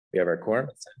We have our quorum.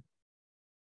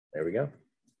 There we go.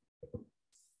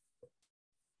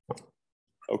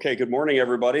 Okay, good morning,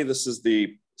 everybody. This is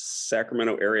the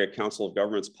Sacramento Area Council of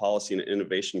Governments Policy and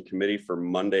Innovation Committee for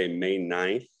Monday, May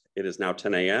 9th. It is now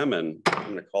 10 a.m. and I'm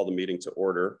going to call the meeting to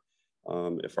order.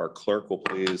 If our clerk will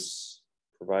please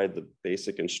provide the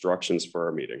basic instructions for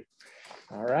our meeting.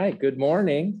 All right, good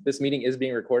morning. This meeting is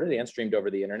being recorded and streamed over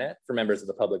the internet. For members of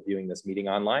the public viewing this meeting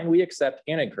online, we accept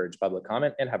and encourage public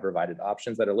comment and have provided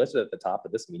options that are listed at the top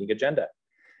of this meeting agenda.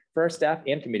 For our staff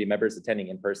and committee members attending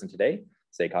in person today,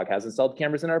 SACOG has installed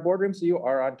cameras in our boardroom so you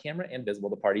are on camera and visible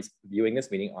to parties viewing this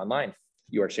meeting online. If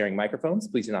you are sharing microphones,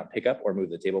 please do not pick up or move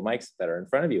the table mics that are in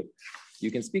front of you.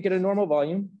 You can speak at a normal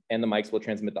volume and the mics will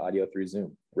transmit the audio through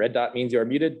Zoom. Red dot means you are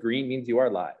muted, green means you are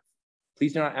live.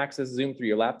 Please do not access Zoom through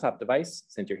your laptop device.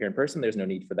 Since you're here in person, there's no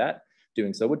need for that.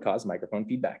 Doing so would cause microphone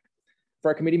feedback. For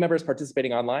our committee members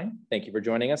participating online, thank you for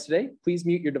joining us today. Please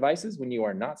mute your devices when you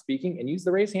are not speaking and use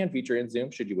the raise hand feature in Zoom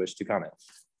should you wish to comment.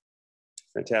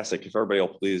 Fantastic. If everybody will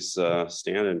please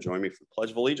stand and join me for the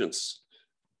Pledge of Allegiance.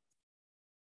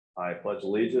 I pledge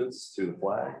allegiance to the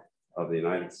flag of the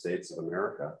United States of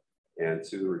America and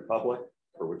to the republic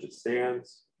for which it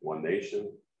stands, one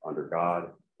nation, under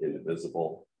God,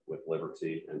 indivisible, with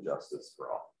liberty and justice for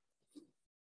all.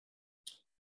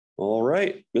 All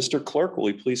right, Mr. Clerk, will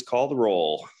you please call the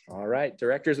roll? All right,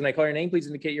 directors, when I call your name, please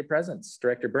indicate your presence.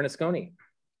 Director Bernasconi.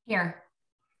 Here.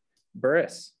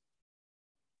 Burris.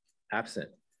 Absent.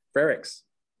 Frericks.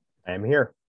 I am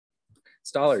here.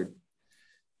 Stollard.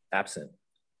 Absent.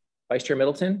 Vice Chair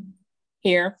Middleton.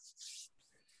 Here.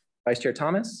 Vice Chair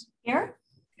Thomas. Here.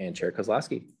 And Chair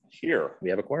Kozlowski. Here. We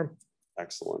have a quorum.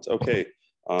 Excellent. Okay,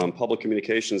 public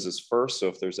communications is first. So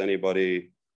if there's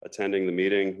anybody attending the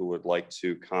meeting who would like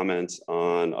to comment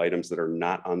on items that are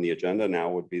not on the agenda, now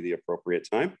would be the appropriate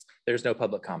time. There's no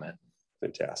public comment.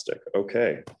 Fantastic.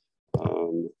 Okay.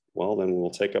 Well, then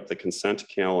we'll take up the consent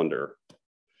calendar.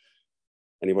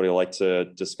 Anybody like to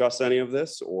discuss any of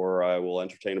this, or I will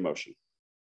entertain a motion?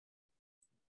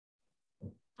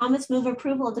 Thomas, move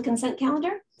approval of the consent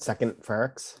calendar. Second,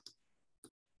 Frericks.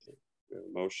 We have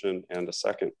a motion and a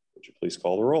second. Would you please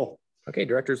call the roll? Okay,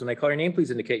 directors, when I call your name, please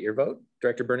indicate your vote.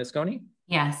 Director Bernasconi.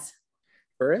 Yes.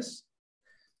 Burris.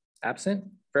 Absent.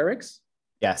 Frericks.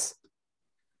 Yes.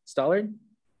 Stollard.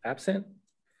 Absent.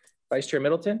 Vice Chair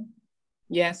Middleton.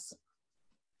 Yes.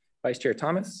 Vice Chair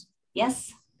Thomas.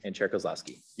 Yes. And Chair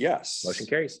Kozlowski. Yes. Motion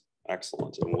carries.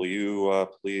 Excellent. And will you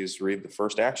please read the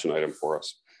first action item for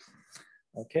us?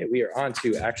 Okay, we are on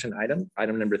to action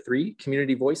item number 3,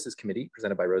 Community Voices Committee,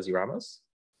 presented by Rosie Ramos.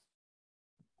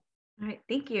 All right,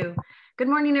 thank you. Good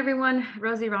morning, everyone.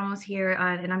 Rosie Ramos here,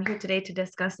 and I'm here today to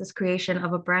discuss this creation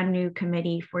of a brand new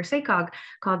committee for SACOG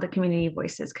called the Community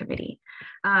Voices Committee.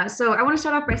 So I want to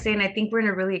start off by saying I think we're in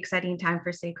a really exciting time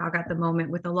for SACOG at the moment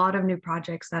with a lot of new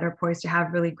projects that are poised to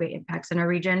have really great impacts in our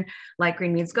region, like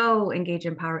Green Means Go, Engage,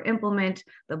 Empower, Implement,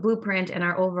 the Blueprint, and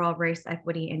our overall race,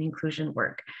 equity, and inclusion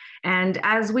work. And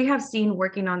as we have seen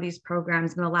working on these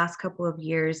programs in the last couple of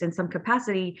years in some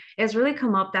capacity, it's really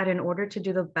come up that in order to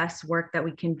do the best work that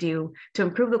we can do to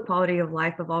improve the quality of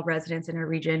life of all residents in our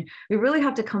region, we really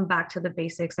have to come back to the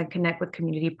basics and connect with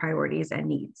community priorities and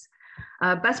needs.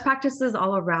 Best practices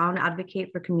all around advocate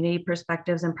for community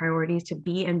perspectives and priorities to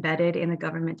be embedded in the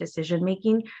government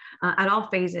decision-making at all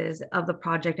phases of the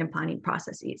project and planning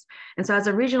processes. And so as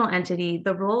a regional entity,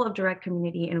 the role of direct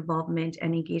community involvement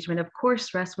and engagement, of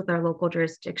course, rests with our local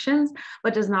jurisdictions,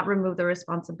 but does not remove the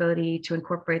responsibility to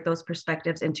incorporate those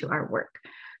perspectives into our work.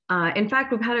 In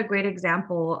fact, we've had a great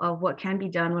example of what can be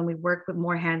done when we work with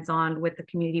more hands-on with the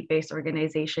community-based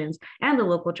organizations and the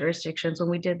local jurisdictions when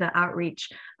we did the outreach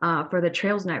for the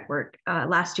Trails Network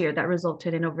last year that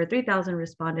resulted in over 3,000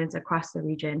 respondents across the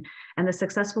region. And the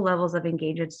successful levels of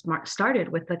engagement started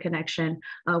with the connection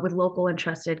with local and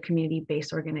trusted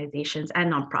community-based organizations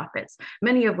and nonprofits,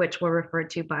 many of which were referred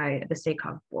to by the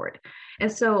SACOG board. And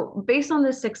so based on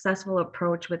this successful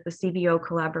approach with the CVO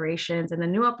collaborations and the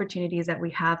new opportunities that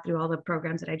we have through all the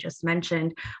programs that I just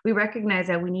mentioned, we recognize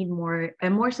that we need a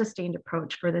more sustained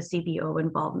approach for the CVO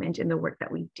involvement in the work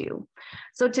that we do.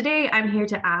 So today I'm here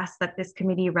to ask that this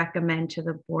committee recommend to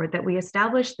the board that we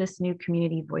establish this new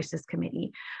Community Voices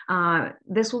Committee.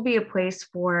 This will be a place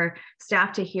for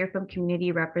staff to hear from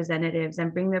community representatives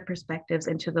and bring their perspectives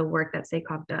into the work that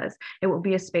SACOG does. It will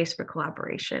be a space for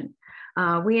collaboration.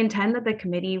 We intend that the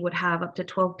committee would have up to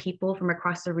 12 people from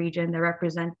across the region that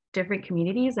represent different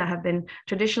communities that have been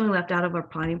traditionally left out of our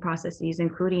planning processes,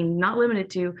 including not limited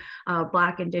to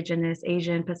Black, Indigenous,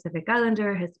 Asian, Pacific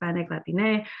Islander, Hispanic,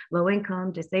 Latine, low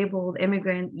income, disabled,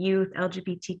 immigrant, youth,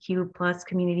 LGBTQ plus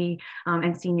community,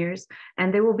 and seniors.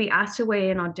 And they will be asked to weigh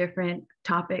in on different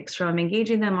topics, from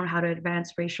engaging them on how to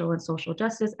advance racial and social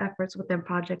justice efforts within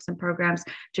projects and programs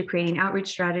to creating outreach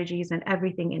strategies and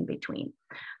everything in between.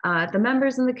 The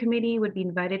members in the committee would be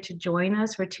invited to join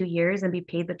us for 2 years and be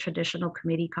paid the traditional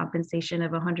committee compensation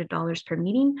of $100 per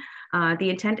meeting. The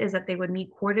intent is that they would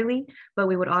meet quarterly, but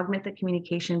we would augment the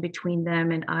communication between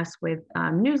them and us with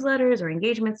newsletters or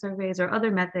engagement surveys or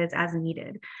other methods as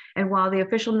needed. And while the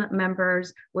official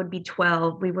members would be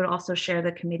 12, we would also share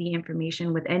the committee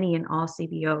information with any and all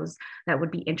CBOs that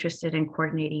would be interested in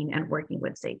coordinating and working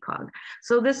with SACOG.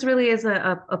 So this really is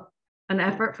an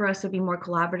effort for us to be more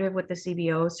collaborative with the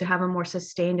CBOs, to have a more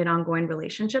sustained and ongoing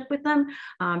relationship with them.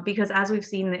 Because as we've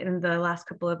seen in the last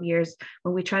couple of years,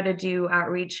 when we try to do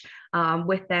outreach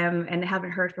with them and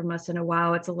haven't heard from us in a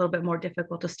while, it's a little bit more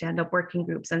difficult to stand up working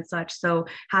groups and such. So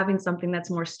having something that's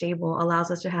more stable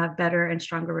allows us to have better and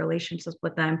stronger relationships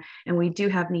with them. And we do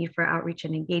have need for outreach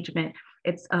and engagement.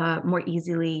 It's more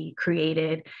easily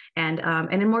created and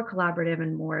more collaborative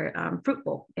and more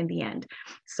fruitful in the end.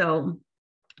 So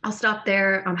I'll stop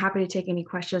there. I'm happy to take any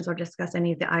questions or discuss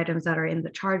any of the items that are in the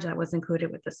charge that was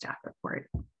included with the staff report.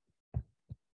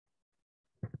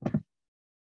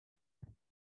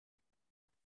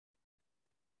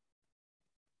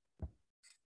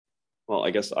 Well,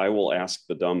 I guess I will ask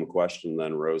the dumb question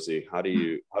then, Rosie. How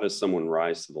does someone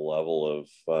rise to the level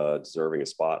of deserving a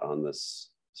spot on this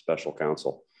special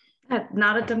counsel?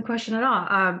 Not a dumb question at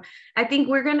all. I think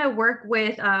we're going to work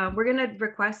with, we're going to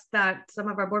request that some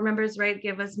of our board members, right,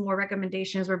 give us more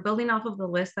recommendations. We're building off of the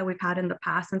list that we've had in the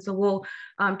past. And so we'll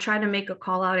try to make a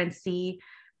call out and see.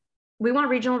 We want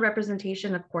regional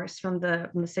representation, of course, from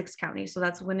the 6 counties. So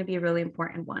that's going to be a really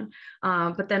important one.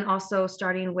 But then also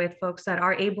starting with folks that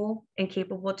are able and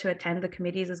capable to attend the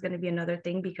committees is going to be another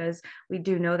thing, because we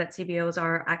do know that CBOs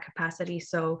are at capacity.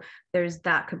 So there's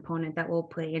that component that will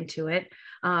play into it.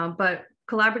 But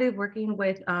collaborative working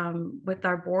with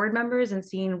our board members and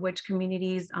seeing which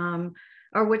communities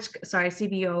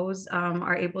CBOs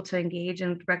are able to engage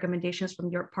in recommendations from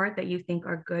your part that you think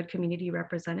are good community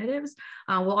representatives.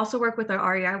 We'll also work with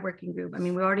our REI working group. I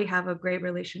mean, we already have a great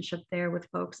relationship there with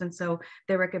folks, and so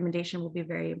their recommendation will be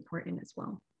very important as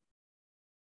well.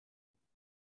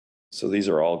 So these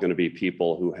are all going to be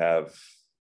people who have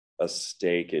a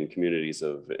stake in communities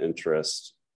of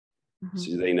interest. Mm-hmm.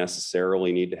 So do they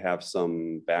necessarily need to have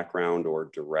some background or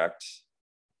direct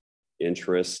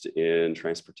interest in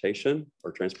transportation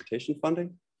or transportation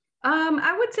funding?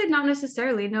 I would say not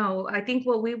necessarily, no. I think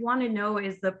what we want to know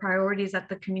is the priorities at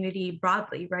the community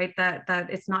broadly, right? That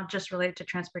it's not just related to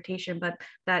transportation, but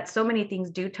that so many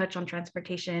things do touch on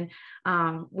transportation.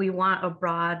 We want a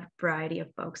broad variety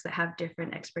of folks that have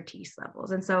different expertise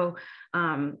levels. And so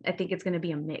I think it's going to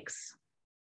be a mix.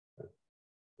 All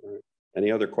right.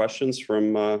 Any other questions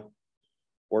from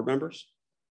board members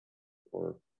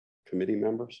or committee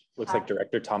members? Looks like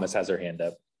Director Thomas has her hand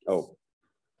up. Oh,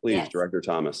 please, yes. Director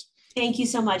Thomas. Thank you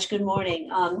so much. Good morning.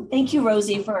 Thank you,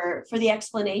 Rosie, for the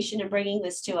explanation and bringing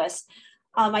this to us.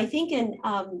 I think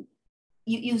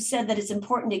you said that it's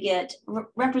important to get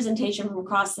representation from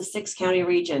across the 6-county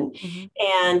region. Mm-hmm.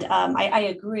 And I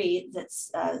agree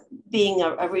that being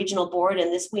a regional board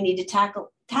and this, we need to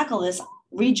tackle this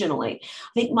regionally.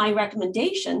 I think my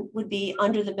recommendation would be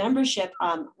under the membership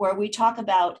where we talk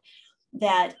about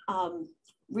that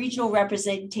regional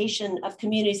representation of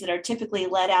communities that are typically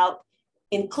let out,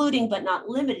 including but not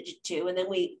limited to, and then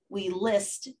we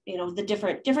list, the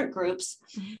different groups.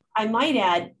 Mm-hmm. I might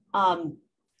add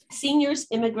seniors,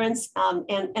 immigrants,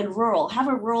 and rural, have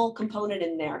a rural component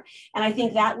in there. And I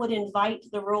think that would invite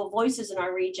the rural voices in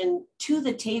our region to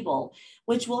the table,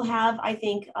 which will have, I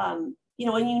think, a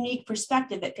unique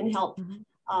perspective that can help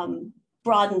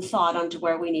broaden thought onto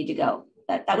where we need to go.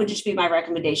 That would just be my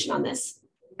recommendation on this.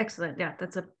 Excellent. Yeah,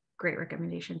 that's a great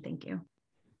recommendation. Thank you.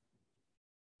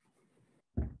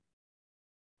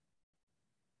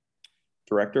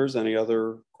 Directors, any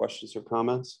other questions or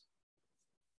comments?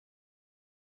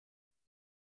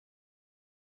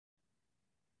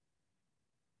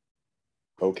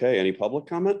 Okay, any public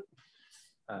comment?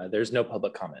 There's no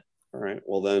public comment. All right,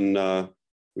 well then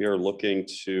we are looking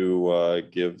to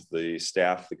give the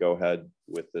staff the go-ahead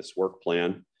with this work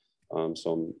plan.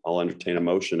 So I'll entertain a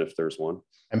motion if there's one.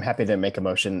 I'm happy to make a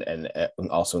motion, and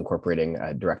also incorporating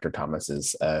Director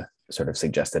Thomas's sort of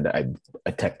suggested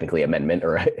a technically amendment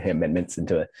or amendments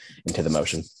into the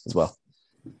motion as well.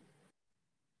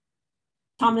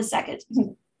 Thomas, second.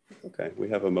 Okay, we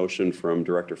have a motion from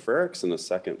Director Frerichs and a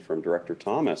second from Director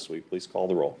Thomas. Will you please call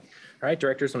the roll? All right,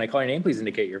 directors, when I call your name, please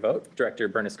indicate your vote. Director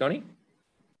Bernasconi?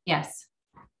 Yes.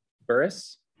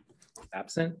 Burris?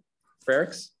 Absent.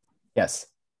 Frerichs? Yes.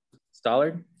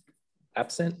 Stollard?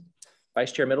 Absent.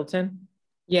 Vice Chair Middleton?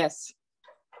 Yes.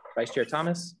 Vice Chair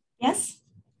Thomas? Yes.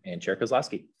 And Chair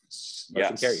Kozlowski?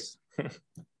 Motion carries. Thank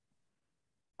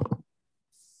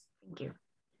you.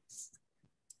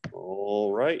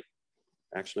 All right.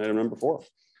 Action item number 4.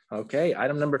 Okay,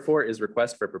 item number 4 is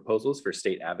request for proposals for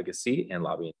state advocacy and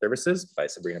lobbying services by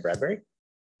Sabrina Bradbury.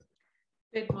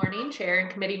 Good morning, Chair and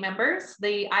committee members.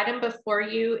 The item before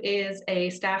you is a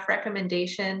staff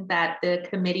recommendation that the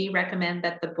committee recommend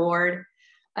that the board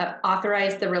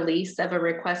authorize the release of a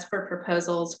request for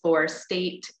proposals for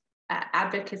state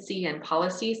advocacy and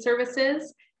policy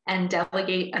services and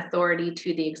delegate authority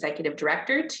to the executive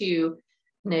director to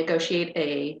negotiate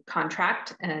a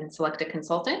contract and select a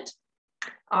consultant.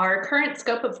 Our current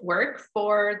scope of work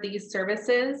for these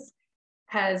services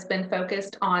has been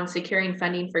focused on securing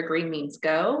funding for Green Means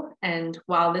Go. And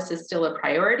while this is still a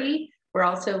priority, we're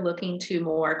also looking to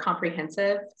more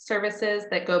comprehensive services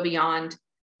that go beyond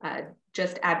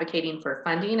just advocating for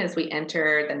funding as we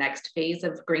enter the next phase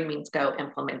of Green Means Go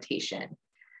implementation.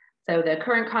 So the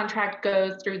current contract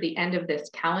goes through the end of this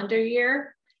calendar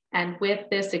year. And with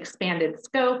this expanded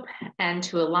scope and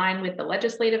to align with the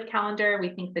legislative calendar, we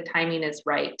think the timing is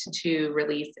right to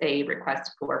release a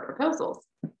request for proposals.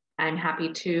 I'm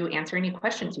happy to answer any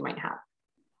questions you might have.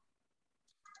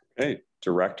 Okay,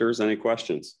 directors, any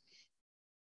questions?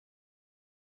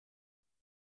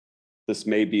 This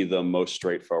may be the most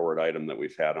straightforward item that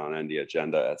we've had on the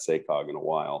agenda at SACOG in a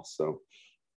while, so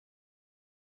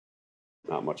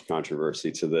not much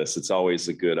controversy to this. It's always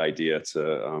a good idea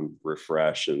to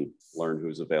refresh and learn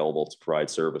who's available to provide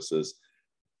services,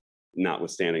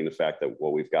 notwithstanding the fact that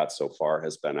what we've got so far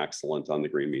has been excellent on the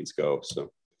Green Means Go.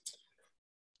 So,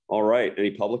 all right, any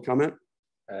public comment?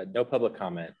 No public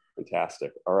comment.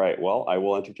 Fantastic. All right, well, I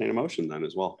will entertain a motion then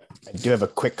as well. I do have a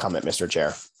quick comment, Mr.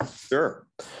 Chair. Sure.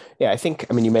 Yeah,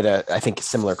 I mean, you made a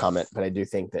similar comment, but I do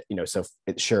think that, so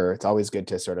it's always good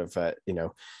to sort of,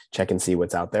 check and see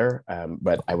what's out there.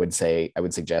 But I would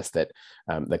suggest that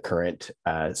the current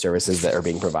services that are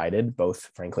being provided, both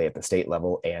frankly at the state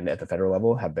level and at the federal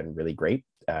level, have been really great.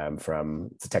 From,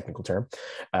 it's a technical term,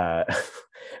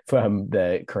 from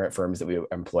the current firms that we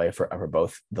employ for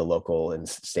both the local and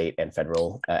state and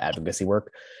federal advocacy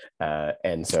work.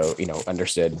 And so,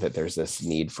 understood that there's this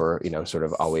need for, sort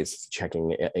of always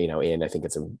checking, in. I think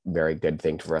it's a very good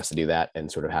thing for us to do that and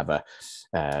sort of have a,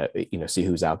 see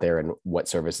who's out there and what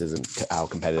services and how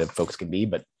competitive folks can be.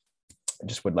 But I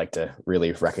just would like to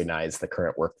really recognize the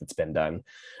current work that's been done.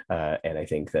 And I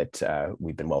think that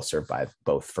we've been well served by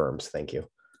both firms. Thank you.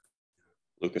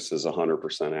 Lucas is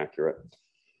 100% accurate.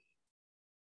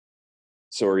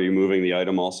 So are you moving the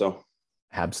item also?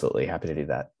 Absolutely. Happy to do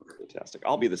that. Fantastic.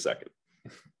 I'll be the second.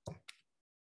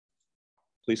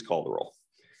 Please call the roll.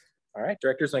 All right,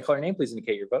 directors, when I call your name, please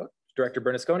indicate your vote. Director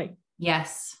Bernasconi?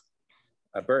 Yes.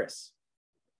 Burris?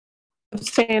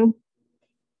 Abstain.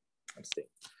 Abstain.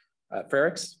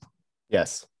 Frerichs?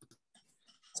 Yes.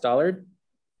 Stollard?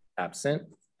 Absent.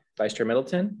 Vice Chair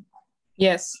Middleton?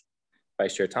 Yes.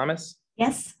 Vice Chair Thomas?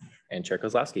 Yes. And Chair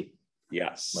Kozlowski?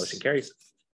 Yes. Motion carries.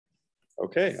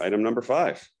 Okay, item number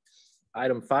 5.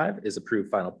 Item 5 is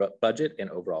approved final budget and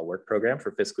overall work program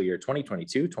for fiscal year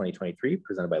 2022-2023,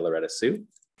 presented by Loretta Sue.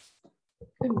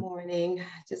 Good morning.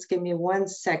 Just give me 1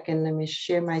 second. Let me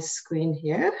share my screen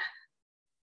here.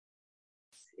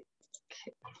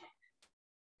 Okay.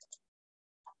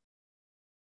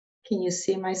 Can you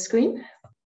see my screen?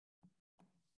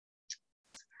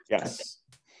 Yes.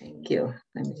 Okay. Thank you.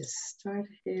 Let me just start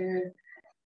here.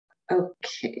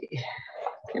 Okay.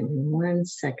 Give me 1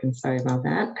 second. Sorry about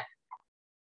that.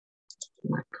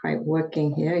 Not quite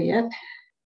working here yet.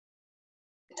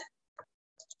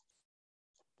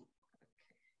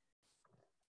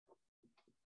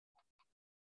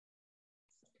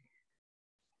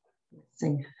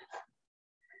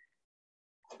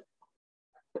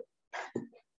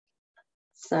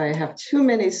 Sorry, I have too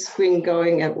many screens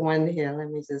going at one here. Let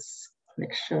me just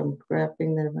make sure I'm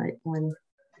grabbing the right one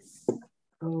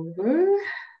over.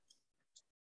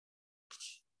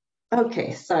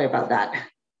 Okay, sorry about that.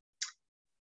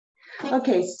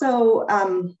 Okay, so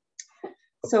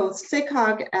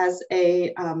SACOG as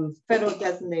a federal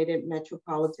designated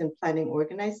metropolitan planning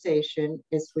organization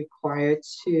is required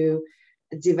to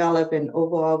develop an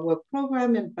overall work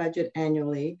program and budget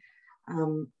annually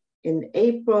In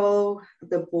April,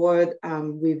 the board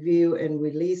reviewed and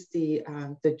released the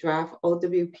draft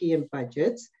OWP and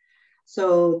budgets.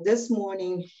 So this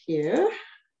morning here,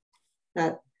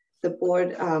 that the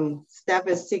board staff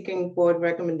is seeking board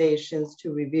recommendations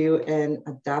to review and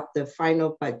adopt the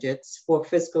final budgets for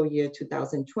fiscal year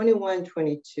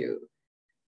 2021-22.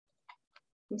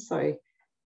 I'm sorry,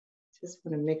 just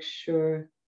want to make sure.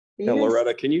 Yeah,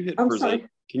 Loretta, can you hit present? Sorry.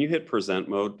 Can you hit present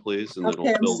mode, please? And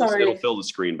okay, it'll fill the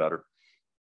screen better.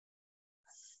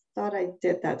 Thought I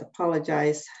did that.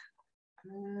 Apologize.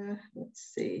 Let's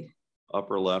see.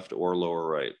 Upper left or lower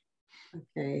right.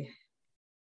 Okay.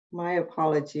 My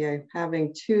apology. I'm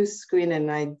having two screens and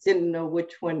I didn't know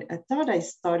which one. I thought I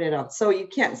started out. So you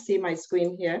can't see my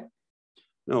screen here?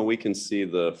 No, we can see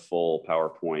the full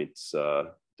PowerPoint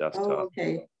desktop. Oh,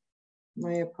 okay.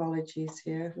 My apologies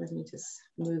here. Let me just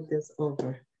move this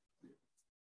over.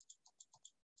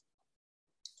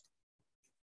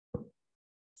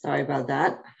 Sorry about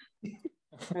that.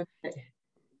 Okay.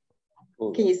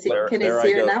 Can you see? Can you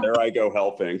see it now? There I go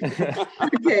helping.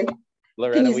 Okay.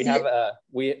 Loretta, we have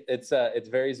it's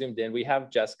very zoomed in. We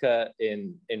have Jessica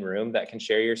in room that can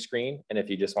share your screen, and if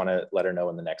you just want to let her know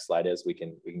when the next slide is, we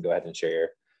can go ahead and share your.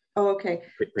 Oh, okay.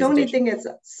 The only thing is,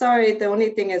 sorry, the only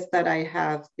thing is that I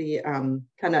have the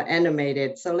kind of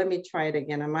animated. So let me try it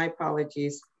again. And my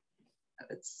apologies.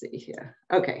 Let's see here.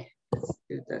 Okay, let's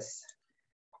do this.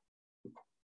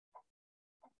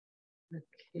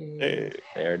 Okay. Hey.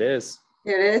 There it is.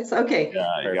 Here it is. Okay.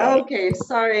 Yeah, okay.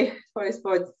 Sorry for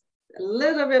a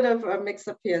little bit of a mix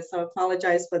up here. So I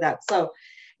apologize for that. So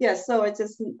yeah, so I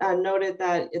just noted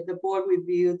that the board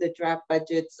reviewed the draft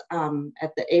budgets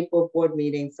at the April board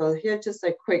meeting. So here's just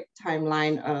a quick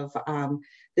timeline of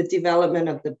the development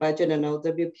of the budget and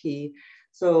OWP.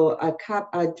 So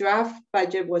a draft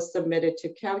budget was submitted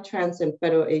to Caltrans and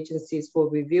federal agencies for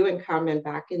review and comment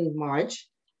back in March.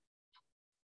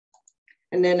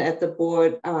 And then at the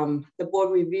board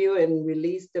reviewed and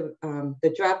released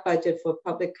the draft budget for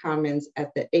public comments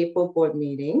at the April board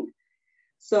meeting.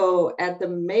 So at the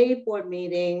May board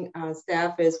meeting,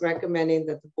 staff is recommending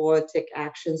that the board take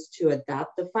actions to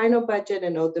adopt the final budget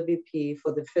and OWP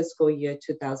for the fiscal year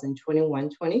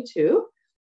 2021-22.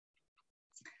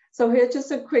 So here's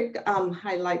just a quick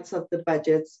highlights of the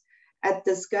budgets. As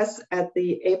discussed at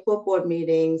the April board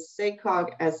meeting,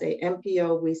 SACOG as a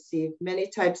MPO received many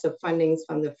types of fundings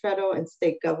from the federal and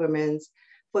state governments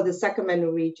for the Sacramento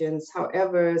regions.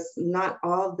 However, not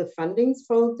all of the fundings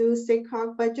flow through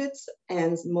SACOG budgets,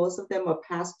 and most of them are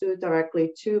passed through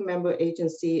directly to member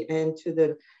agency and to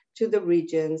the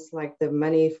regions, like the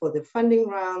money for the funding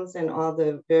rounds and all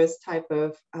the various type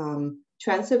of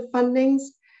transit fundings.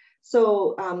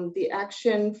 So the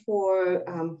action for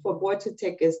board to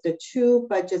take is the two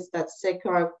budgets that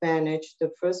SACOG manage. The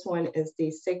first one is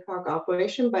the SACOG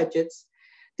operation budgets.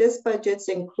 This budget's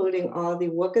including all the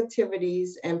work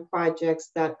activities and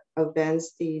projects that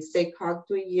advance the SACOG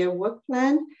 3-year work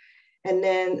plan. And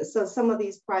then, so some of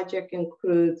these projects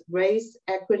include race,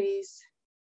 equities,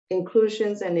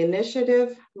 inclusions and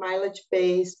initiative,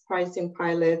 mileage-based pricing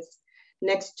pilots,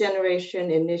 next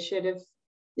generation initiative,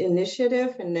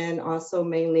 and then also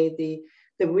mainly the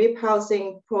REAP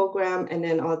housing program, and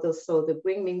then also the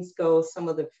Bring Means Go, some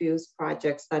of the FUSE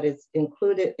projects that is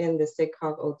included in the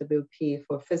SACOG OWP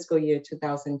for fiscal year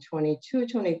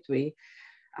 2022-23.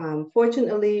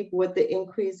 Fortunately, with the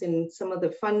increase in some of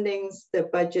the fundings, the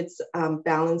budgets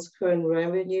balance current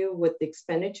revenue with the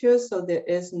expenditures, so there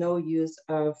is no use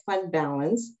of fund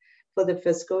balance for the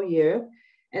fiscal year.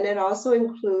 And it also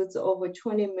includes over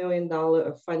 $20 million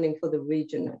of funding for the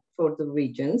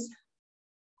regions.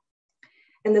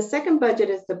 And the second budget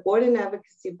is the board and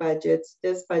advocacy budgets.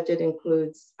 This budget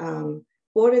includes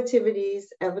board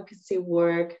activities, advocacy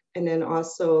work, and then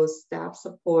also staff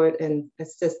support and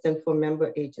assistance for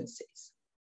member agencies.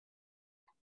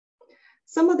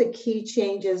 Some of the key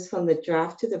changes from the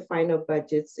draft to the final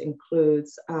budgets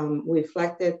includes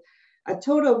reflected a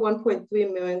total of $1.3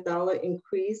 million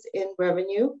increase in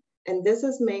revenue. And this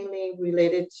is mainly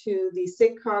related to the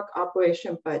SACOG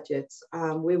operation budgets.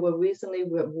 We were recently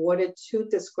awarded 2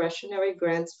 discretionary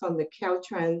grants from the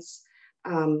Caltrans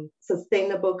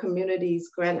Sustainable Communities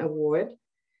Grant Award.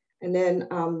 And then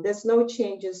there's no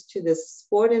changes to the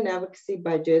sport and advocacy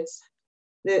budgets.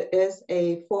 There is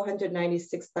a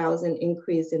 $496,000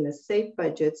 increase in the SAFE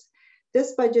budgets.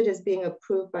 This budget is being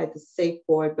approved by the SAFE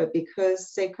board, but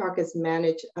because SACOG is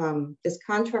managed, is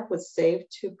contract with SAFE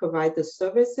to provide the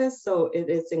services, so it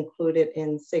is included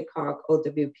in SACOG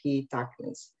OWP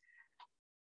documents.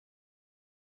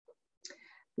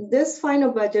 This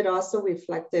final budget also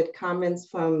reflected comments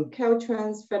from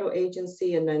Caltrans, federal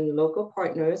agency, and then local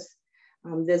partners.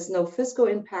 There's no fiscal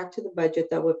impact to the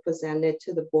budget that were presented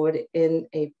to the board in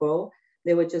April.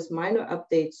 They were just minor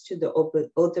updates to the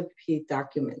OWP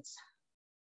documents.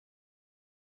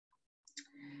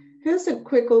 Here's a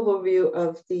quick overview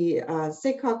of the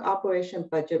SACOG operation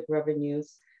budget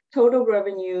revenues. Total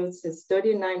revenues is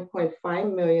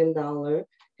 $39.5 million,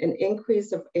 an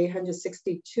increase of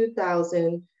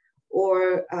 $862,000,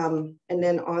 and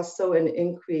then also an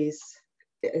increase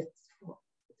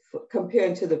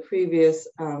compared to the previous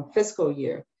fiscal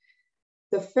year.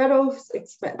 The federal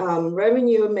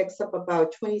revenue makes up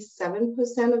about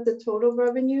 27% of the total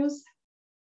revenues,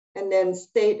 and then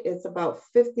state is about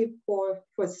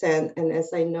 54%. And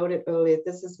as I noted earlier,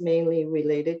 this is mainly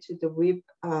related to the REAP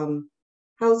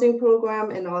housing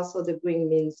program and also the Green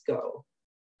Means Go.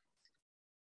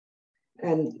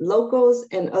 And locals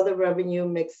and other revenue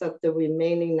makes up the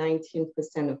remaining 19%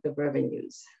 of the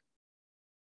revenues.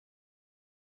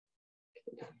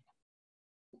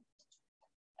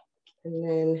 And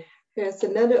then here's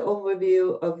another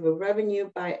overview of the revenue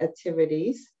by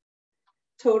activities.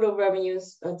 Total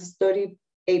revenues of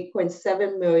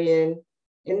 $38.7 million,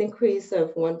 an increase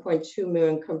of $1.2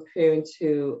 million comparing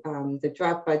to the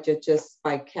draft budget just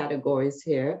by categories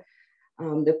here.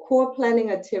 The core planning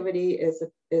activity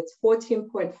it's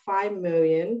 $14.5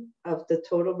 million of the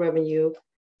total revenue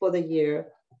for the year.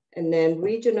 And then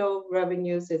regional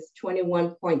revenues is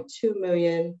 $21.2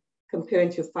 million comparing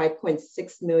to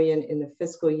 $5.6 million in the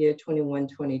fiscal year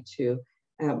 21-22.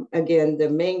 Again, the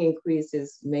main increase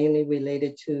is mainly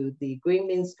related to the Green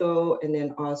Means Go and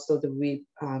then also the REAP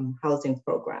housing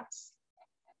programs.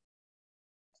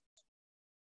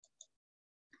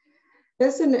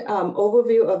 There's an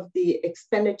overview of the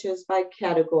expenditures by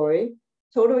category.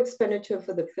 Total expenditure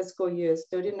for the fiscal year is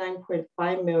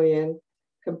 $39.5 million,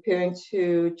 comparing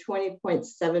to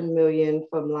 $20.7 million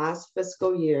from last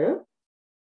fiscal year.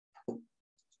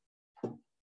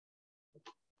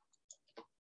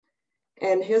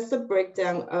 And here's the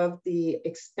breakdown of the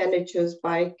expenditures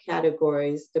by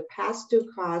categories. The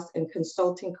pass-through costs and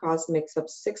consulting costs makes up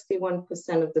 61%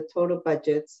 of the total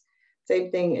budgets.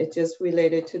 Same thing, it's just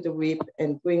related to the REAP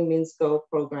and Green Means Go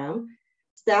program.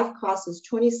 Staff costs is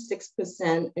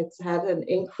 26%. It's had an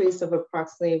increase of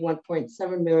approximately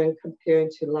 $1.7 million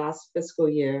compared to last fiscal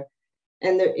year.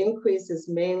 And the increase is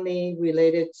mainly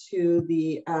related to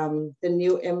the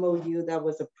new MOU that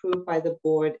was approved by the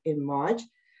board in March.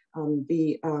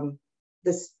 The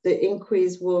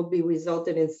increase will be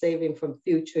resulted in saving from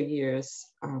future years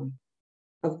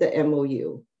of the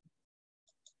MOU.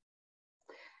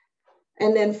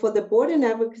 And then for the board and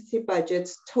advocacy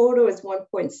budgets, total is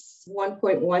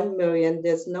 $1.1 million.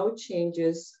 There's no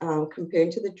changes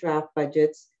compared to the draft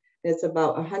budgets. It's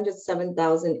about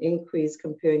 $107,000 increase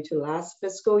compared to last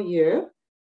fiscal year.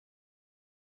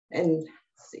 And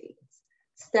let's see,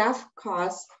 staff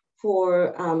costs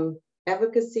for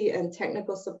advocacy and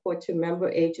technical support to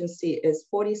member agency is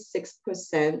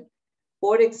 46%.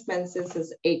 Board expenses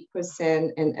is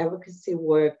 8%, and advocacy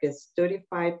work is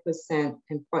 35%,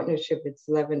 and partnership is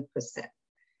 11%.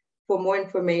 For more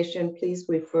information, please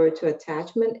refer to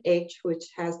attachment H,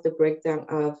 which has the breakdown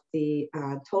of the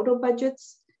total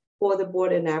budgets for the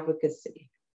board and advocacy.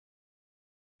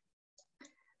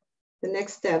 The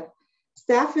next step,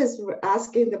 staff is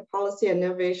asking the Policy and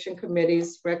Innovation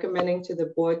Committees, recommending to the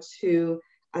board to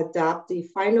adopt the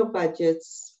final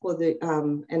budgets for the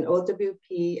an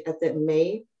OWP at the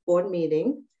May board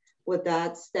meeting. With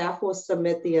that, staff will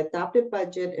submit the adopted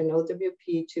budget and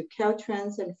OWP to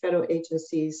Caltrans and federal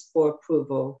agencies for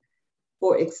approval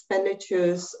for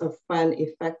expenditures of fund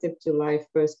effective July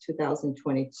 1st,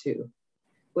 2022.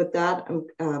 With that,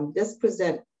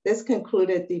 this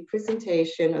concluded the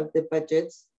presentation of the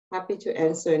budgets. Happy to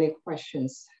answer any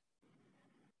questions.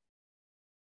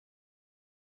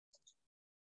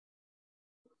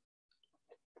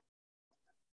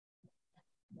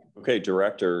 Okay,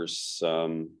 directors,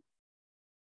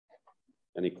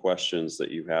 any questions that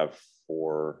you have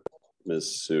for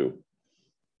Ms. Sue?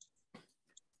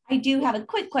 I do have a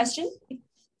quick question.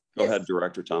 Go ahead,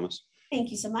 Director Thomas. Thank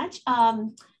you so much.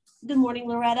 Good morning,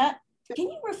 Loretta. Can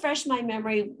you refresh my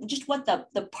memory just what the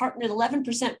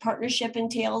 11% partnership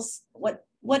entails?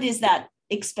 What is that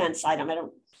expense item? I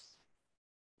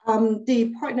don't.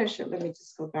 The partnership, let me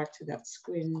just go back to that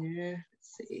screen there.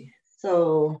 Let's see.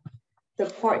 So the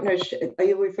partnership, are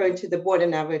you referring to the board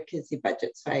and advocacy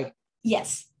budgets, right?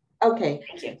 Yes. Okay,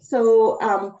 Thank you. so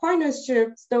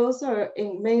partnerships, those are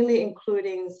mainly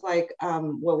including like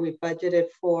what we budgeted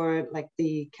for, like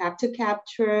the cap-to-cap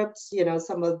trips, you know,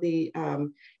 some of the,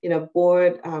 you know,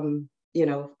 board, you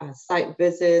know, site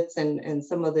visits and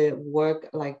some of the work,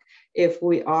 like if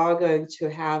we are going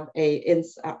to have an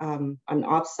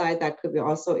offsite, that could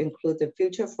also include the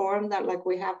future forum that like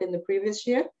we have in the previous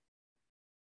year.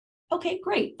 Okay,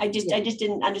 great. I just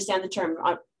didn't understand the term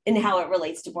and how it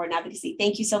relates to board advocacy.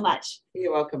 Thank you so much.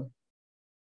 You're welcome.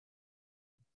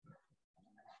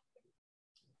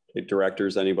 Okay,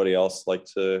 directors, anybody else like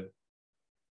to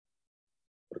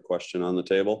put a question on the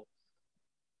table?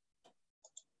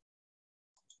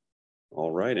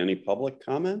 All right, any public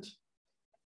comment?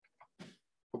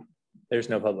 There's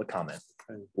no public comment.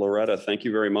 Okay. Loretta, thank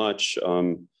you very much.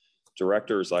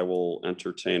 Directors, I will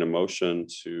entertain a motion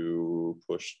to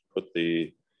put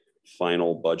the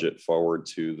final budget forward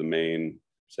to the main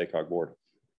SACOG board.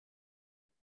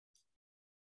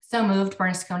 So moved,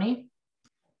 Bernasconi.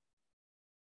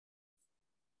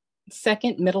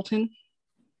 Second, Middleton.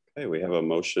 Okay, we have a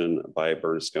motion by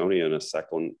Bernasconi and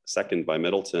a second by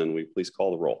Middleton. Will you please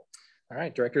call the roll? All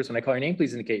right, directors, when I call your name,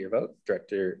 please indicate your vote.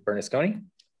 Director Bernasconi?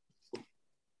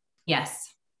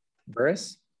 Yes.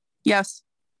 Burris? Yes.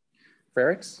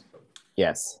 Frerichs?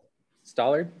 Yes.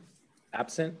 Stollard?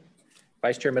 Absent.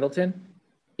 Vice Chair Middleton?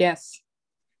 Yes.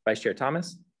 Vice Chair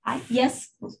Thomas? Yes.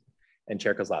 And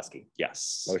Chair Kozlowski?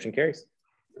 Yes. Motion carries.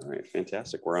 All right,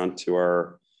 fantastic. We're on to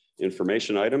our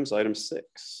information items. Item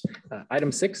 6.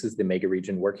 Item 6 is the Mega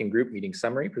Region Working Group meeting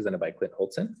summary presented by Clint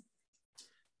Holtzen.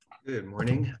 Good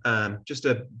morning. Just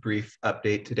a brief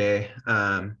update today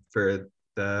for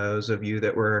those of you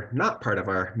that were not part of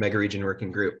our Mega Region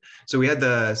Working Group. So we had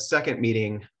the second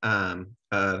meeting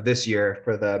this year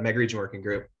for the Mega Region Working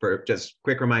Group. For just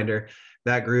quick reminder,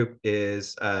 that group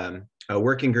is a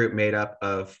working group made up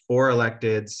of 4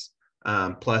 electeds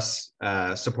plus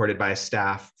supported by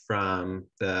staff from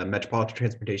the Metropolitan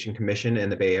Transportation Commission in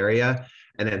the Bay Area,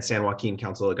 and then San Joaquin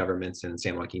Council of Governments in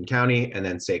San Joaquin County, and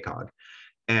then SACOG.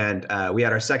 And we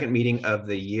had our second meeting of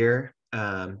the year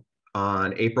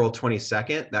on April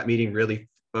 22nd. That meeting really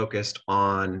focused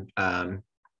on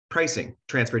pricing,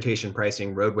 transportation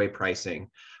pricing, roadway pricing.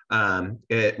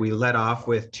 We led off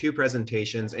with 2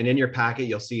 presentations, and in your packet,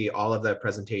 you'll see all of the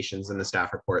presentations and the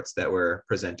staff reports that were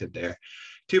presented there.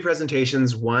 2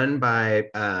 presentations, one by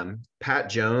Pat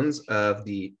Jones of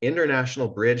the International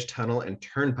Bridge, Tunnel, and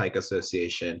Turnpike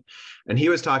Association. And he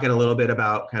was talking a little bit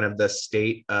about kind of the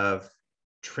state of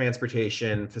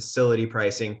transportation facility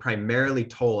pricing, primarily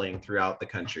tolling throughout the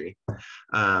country,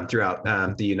 throughout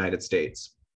the United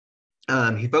States.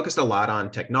 He focused a lot on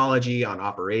technology, on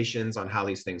operations, on how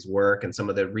these things work, and some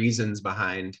of the reasons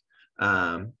behind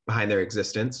their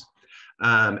existence.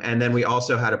 And then we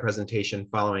also had a presentation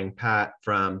following Pat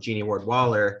from Jeannie Ward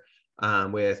Waller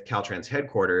with Caltrans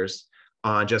headquarters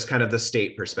on just kind of the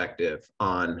state perspective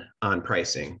on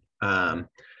pricing.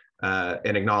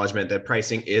 An acknowledgement that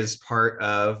pricing is part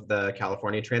of the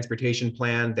California Transportation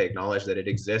Plan. They acknowledge that it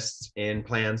exists in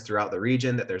plans throughout the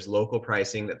region, that there's local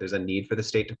pricing, that there's a need for the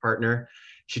state to partner.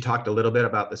 She talked a little bit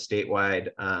about the statewide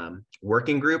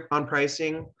working group on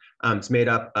pricing. It's made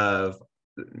up of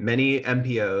many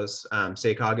MPOs.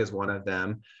 SACOG is one of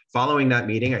them. Following that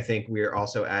meeting, I think we're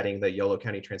also adding the Yolo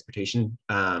County Transportation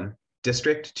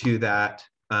District to that,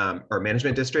 or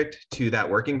Management District to that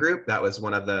working group. That was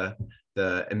one of the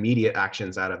immediate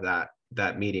actions out of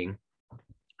that meeting.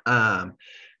 And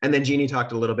then Jeannie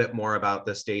talked a little bit more about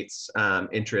the state's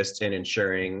interest in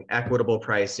ensuring equitable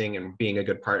pricing and being a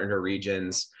good partner to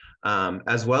regions,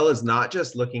 as well as not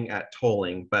just looking at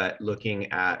tolling, but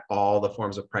looking at all the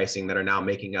forms of pricing that are now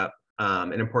making up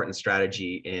an important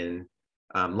strategy in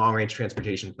long-range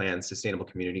transportation plans, sustainable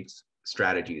communities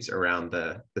strategies around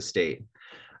the state.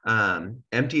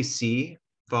 MTC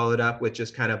followed up with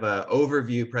just kind of an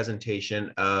overview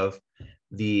presentation of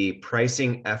the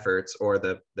pricing efforts or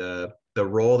the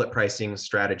role that pricing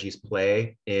strategies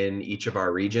play in each of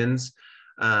our regions.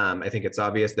 I think it's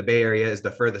obvious the Bay Area is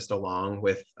the furthest along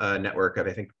with a network of,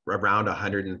 I think, around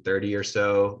 130 or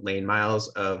so lane miles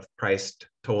of priced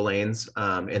toll lanes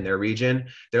in their region.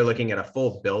 They're looking at a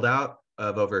full build out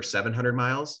of over 700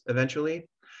 miles eventually.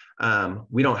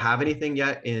 We don't have anything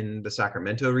yet in the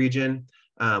Sacramento region.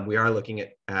 We are looking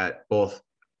at both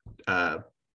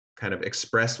kind of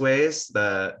expressways.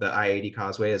 The I-80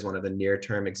 Causeway is one of the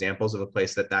near-term examples of a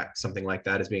place that something like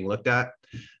that is being looked at.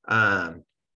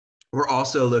 We're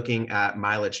also looking at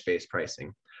mileage-based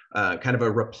pricing, kind of a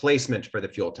replacement for the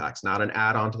fuel tax, not an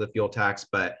add-on to the fuel tax,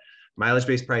 but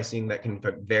mileage-based pricing that can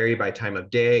vary by time of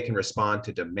day. It can respond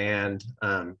to demand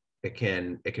it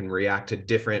can react to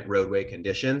different roadway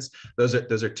conditions. Those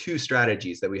are two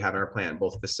strategies that we have in our plan,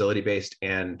 both facility-based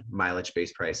and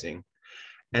mileage-based pricing.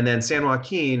 And then San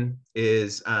Joaquin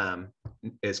is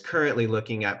currently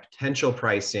looking at potential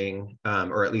pricing,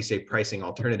 or at least a pricing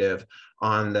alternative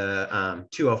on the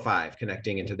 205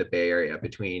 connecting into the Bay Area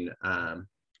between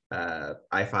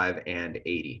I-5 and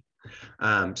 80.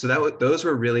 So those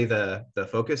were really the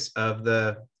focus of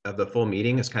the full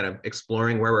meeting, is kind of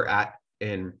exploring where we're at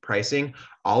in pricing.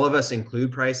 All of us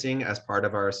include pricing as part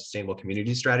of our sustainable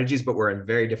community strategies, but we're in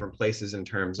very different places in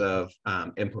terms of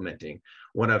implementing.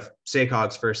 One of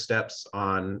SACOG's first steps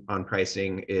on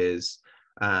pricing is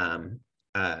doing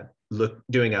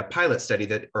a pilot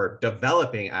study or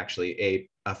developing actually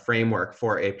a framework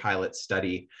for a pilot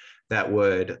study that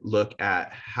would look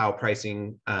at how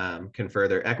pricing can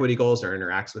further equity goals or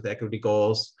interacts with equity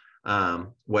goals,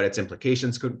 what its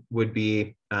implications would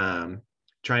be,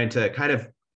 trying to kind of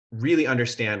really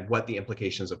understand what the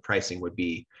implications of pricing would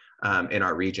be in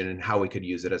our region and how we could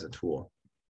use it as a tool.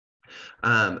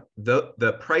 While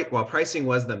pricing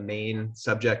was the main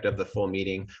subject of the full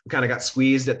meeting, we kind of got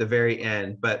squeezed at the very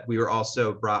end, but we were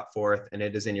also brought forth, and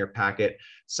it is in your packet,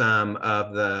 some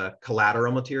of the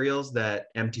collateral materials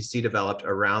that MTC developed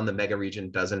around the mega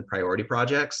region dozen priority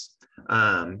projects.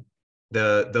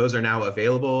 Those are now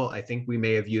available. I think we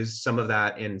may have used some of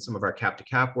that in some of our cap to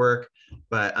cap work,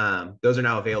 but those are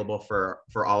now available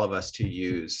for all of us to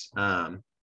use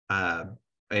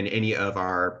in any of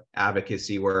our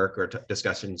advocacy work or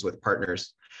discussions with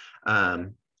partners.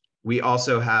 We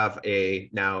also have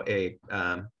now a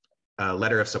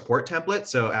letter of support template.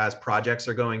 So as projects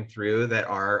are going through that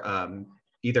are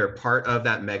either part of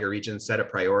that mega region set of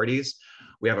priorities,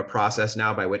 we have a process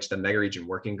now by which the mega region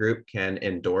working group can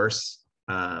endorse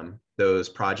those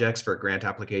projects for grant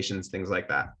applications, things like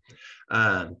that.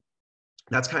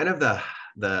 That's kind of the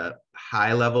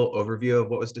high level overview of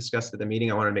what was discussed at the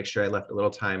meeting. I want to make sure I left a little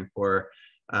time for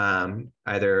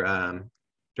either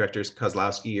Directors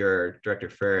Kozlowski or Director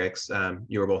Frericks.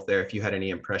 You were both there. If you had any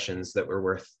impressions that were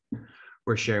worth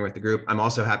sharing with the group. I'm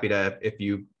also happy to, if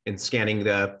you, in scanning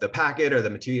the packet or the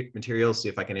materials, see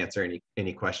if I can answer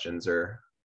any questions or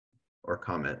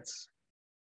comments.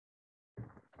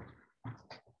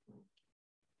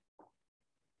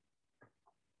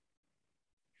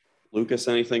 Lucas,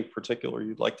 anything particular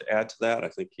you'd like to add to that? I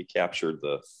think he captured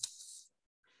the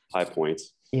high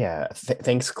points. Yeah,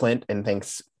 thanks, Clint, and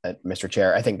thanks, Mr.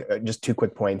 Chair. I think just 2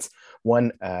 quick points.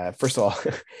 One, first of all,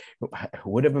 who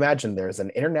would have imagined there's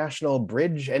an international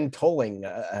bridge and tolling,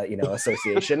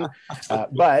 association,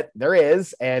 but there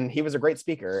is, and he was a great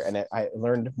speaker, and I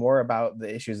learned more about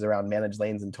the issues around managed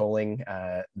lanes and tolling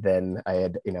than I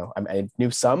had. I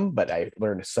knew some, but I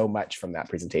learned so much from that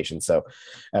presentation. So,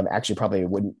 actually, probably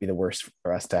wouldn't be the worst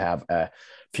for us to have a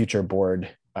future board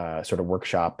sort of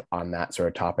workshop on that sort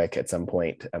of topic at some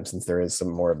point, since there is some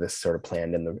more of this sort of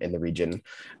planned in the region.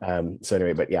 So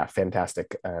anyway, but yeah,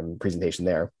 fantastic presentation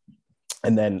there.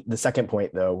 And then the second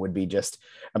point, though, would be just,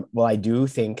 well, I do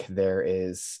think there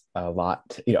is a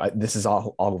lot, this is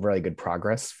all really good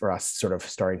progress for us sort of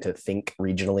starting to think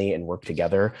regionally and work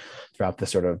together throughout the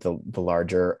sort of the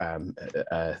larger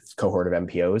cohort of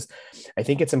MPOs. I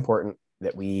think it's important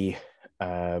that we,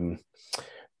 I'm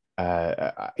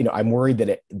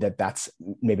worried that's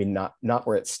maybe not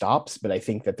where it stops, but I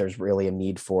think that there's really a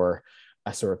need for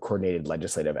a sort of coordinated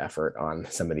legislative effort on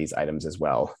some of these items as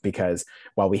well, because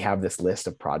while we have this list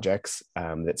of projects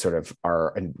that sort of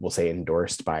are, and we'll say,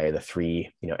 endorsed by the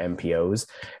 3 MPOs,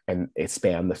 and it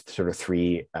span the sort of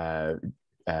 3 sort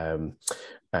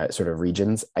of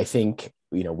regions, I think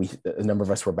a number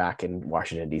of us were back in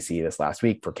Washington, D.C. this last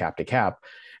week for Cap to Cap.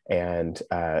 And,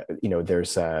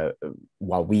 there's,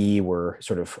 while we were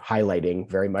sort of highlighting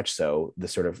very much so the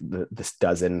sort of this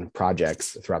dozen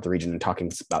projects throughout the region and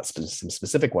talking about some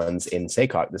specific ones in the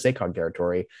SACOG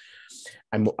territory,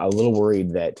 I'm a little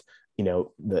worried that,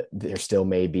 there still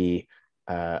may be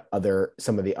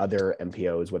some of the other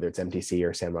MPOs, whether it's MTC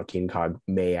or San Joaquin COG,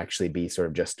 may actually be sort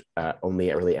of just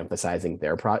only really emphasizing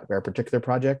their particular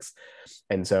projects.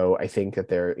 And so I think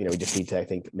that we just need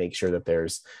to, make sure that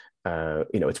there's,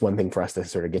 it's one thing for us to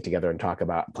sort of get together and talk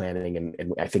about planning.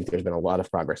 And I think there's been a lot of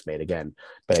progress made again,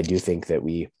 but I do think that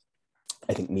we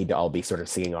need to all be sort of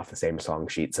singing off the same song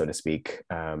sheet, so to speak,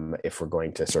 if we're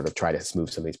going to sort of try to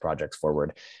move some of these projects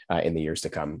forward in the years to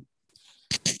come.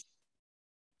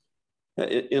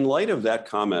 In light of that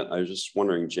comment, I was just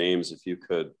wondering, James, if you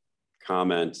could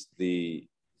comment the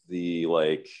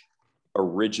like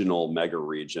original mega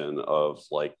region of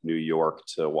like New York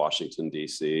to Washington,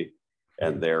 D.C.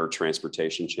 and their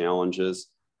transportation challenges.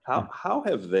 How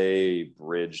have they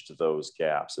bridged those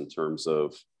gaps in terms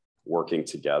of working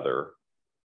together?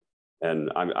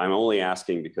 And I'm only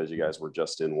asking because you guys were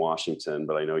just in Washington,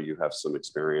 but I know you have some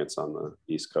experience on the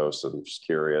East Coast, and I'm just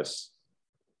curious.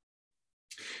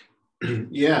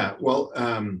 Yeah, well,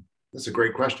 that's a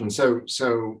great question. So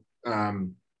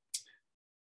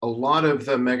a lot of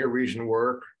the mega region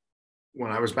work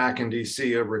when I was back in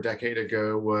DC over a decade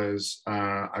ago was,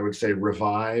 I would say,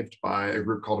 revived by a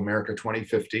group called America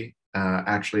 2050,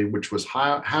 actually, which was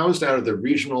housed out of the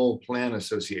Regional Plan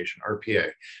Association, RPA,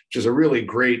 which is a really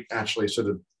great, actually, sort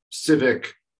of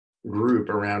civic group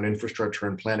around infrastructure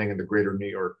and planning in the greater New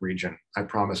York region. I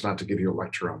promise not to give you a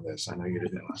lecture on this. I know you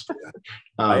didn't ask for that.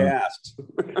 I asked.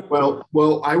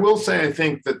 well, I will say, I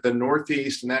think that the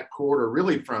Northeast and that corridor,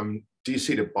 really from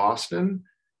DC to Boston,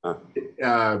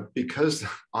 because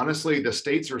honestly, the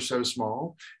states are so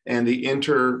small, and the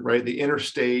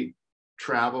interstate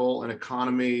travel and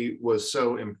economy was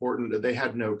so important that they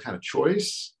had no kind of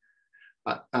choice.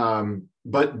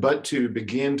 But to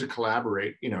begin to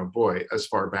collaborate, boy, as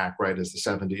far back, right, as the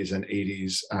 70s and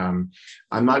 80s.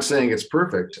 I'm not saying it's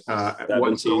perfect.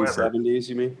 1770s,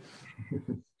 you mean?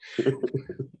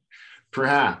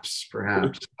 Perhaps.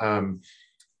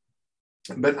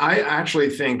 But I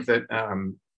actually think that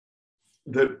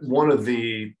that one of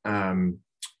the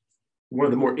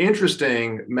more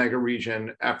interesting mega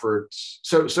region efforts.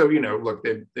 So look,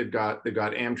 they've got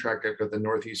Amtrak, they've got the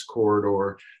Northeast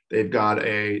Corridor, they've got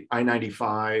a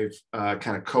I-95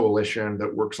 kind of coalition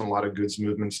that works on a lot of goods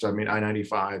movement stuff. I mean,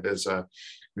 I-95 is if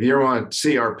you ever want to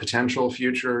see our potential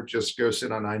future, just go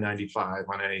sit on I-95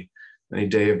 on any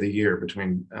day of the year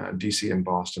between DC and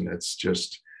Boston. It's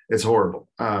horrible.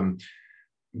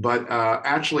 But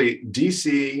actually,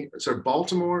 DC, so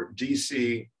Baltimore,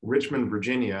 DC, Richmond,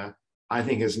 Virginia, I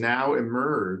think has now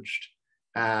emerged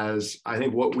as, I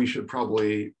think, what we should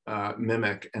probably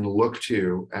mimic and look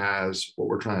to as what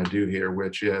we're trying to do here,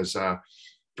 which is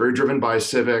very driven by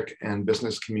civic and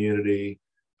business community,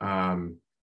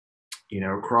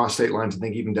 across state lines, I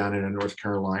think even down into North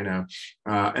Carolina.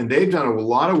 And they've done a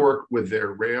lot of work with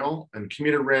their rail and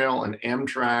commuter rail and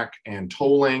Amtrak and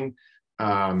tolling.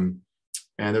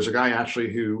 And there's a guy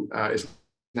actually who is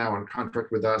now on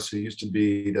contract with us, who used to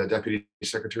be the Deputy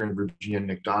Secretary in Virginia,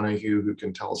 Nick Donahue, who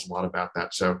can tell us a lot about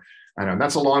that. So I know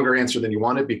that's a longer answer than you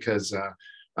wanted, because,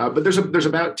 but there's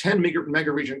about 10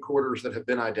 mega region corridors that have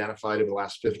been identified over the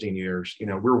last 15 years.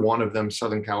 We're one of them,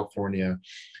 Southern California,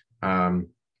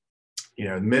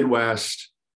 Midwest,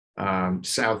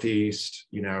 Southeast,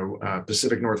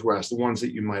 Pacific Northwest, the ones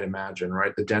that you might imagine,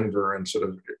 right? The Denver and sort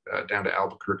of down to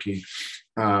Albuquerque.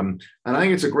 And I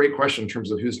think it's a great question in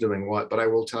terms of who's doing what, but I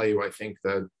will tell you, I think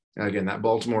that, again, that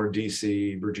Baltimore,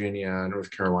 DC, Virginia, North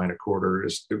Carolina corridor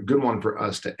is a good one for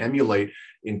us to emulate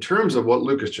in terms of what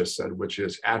Lucas just said, which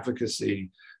is advocacy,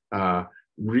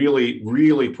 really,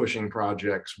 really pushing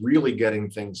projects, really getting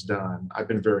things done. I've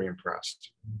been very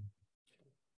impressed.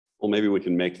 Well, maybe we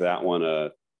can make that one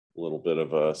a little bit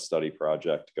of a study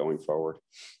project going forward.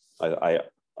 I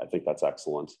think that's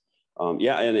excellent.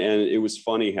 Yeah, and it was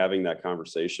funny having that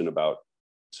conversation about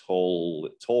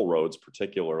toll roads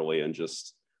particularly, and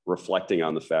just reflecting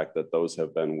on the fact that those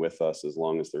have been with us as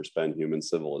long as there's been human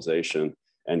civilization,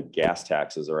 and gas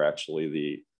taxes are actually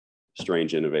the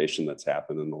strange innovation that's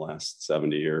happened in the last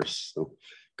 70 years. So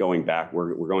going back,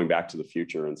 we're going back to the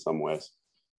future in some ways.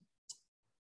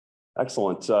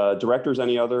 Excellent. Directors,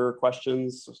 any other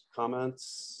questions,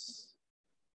 comments,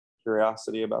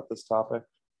 curiosity about this topic?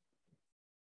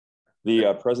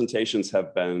 The presentations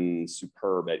have been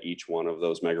superb at each one of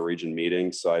those mega region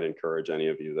meetings, so I'd encourage any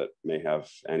of you that may have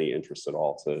any interest at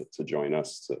all to join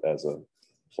us as a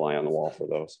fly on the wall for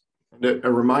those.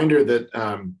 A reminder that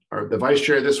the vice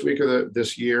chair this week of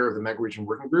this year of the Mega Region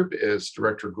Working Group is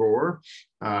Director Gore.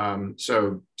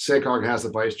 So SACOG has the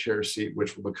vice chair seat,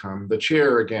 which will become the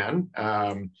chair again.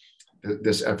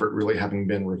 This effort really having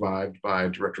been revived by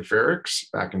Director Ferrix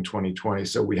back in 2020.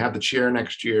 So we have the chair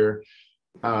next year.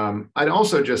 I'd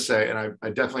also just say, and I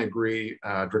definitely agree,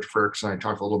 Director Ferrix and I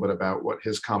talked a little bit about what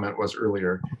his comment was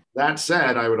earlier. That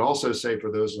said, I would also say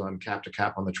for those on cap to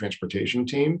cap on the transportation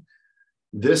team,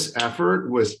 this effort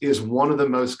is one of the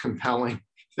most compelling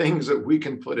things that we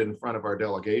can put in front of our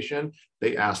delegation.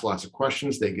 They ask lots of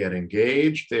questions, they get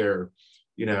engaged, they're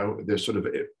sort of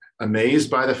amazed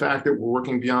by the fact that we're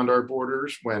working beyond our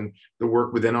borders when the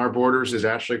work within our borders is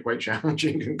actually quite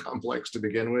challenging and complex to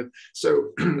begin with. So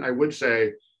I would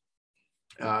say,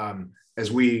 as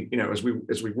we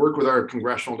work with our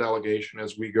congressional delegation,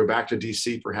 as we go back to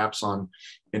DC, perhaps on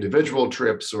individual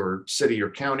trips or city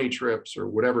or county trips or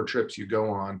whatever trips you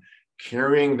go on,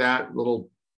 carrying that little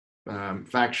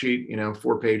fact sheet,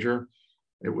 4-pager.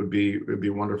 It would be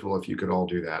wonderful if you could all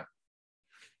do that.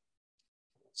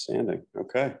 Outstanding.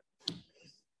 Okay.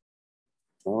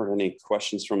 All right, any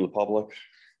questions from the public?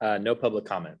 No public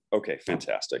comment. Okay,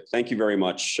 fantastic. Thank you very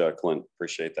much, Clint.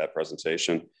 Appreciate that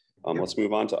presentation. Let's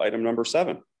move on to item number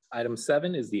 7. Item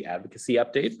 7 is the advocacy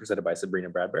update presented by Sabrina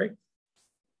Bradbury.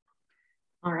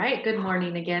 All right, good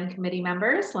morning again, committee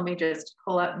members. Let me just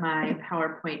pull up my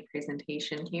PowerPoint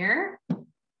presentation here.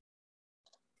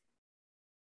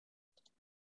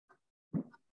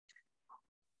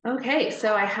 Okay,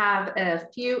 so I have a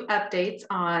few updates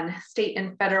on state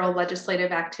and federal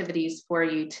legislative activities for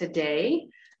you today.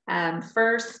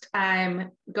 First,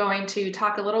 I'm going to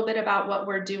talk a little bit about what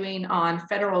we're doing on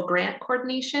federal grant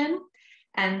coordination,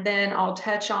 and then I'll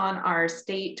touch on our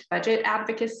state budget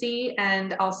advocacy,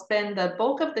 and I'll spend the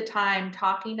bulk of the time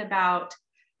talking about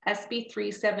SB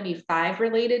 375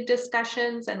 related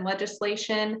discussions and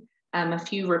legislation, a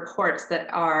few reports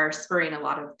that are spurring a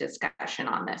lot of discussion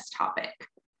on this topic.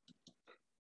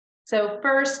 So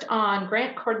first on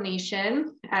grant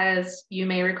coordination, as you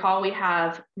may recall, we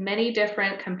have many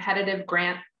different competitive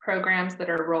grant programs that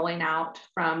are rolling out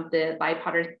from the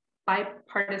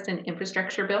bipartisan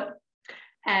infrastructure bill.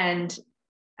 And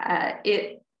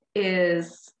it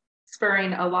is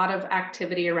spurring a lot of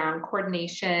activity around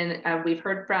coordination. We've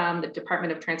heard from the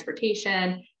Department of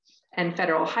Transportation and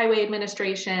Federal Highway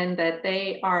Administration that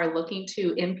they are looking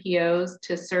to MPOs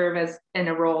to serve as in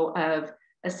a role of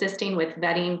assisting with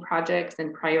vetting projects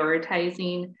and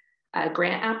prioritizing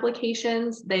grant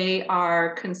applications. They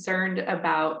are concerned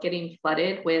about getting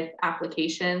flooded with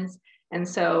applications. And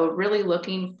so really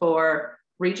looking for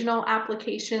regional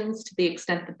applications to the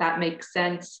extent that that makes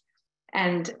sense.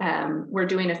 And we're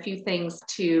doing a few things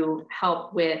to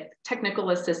help with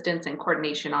technical assistance and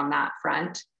coordination on that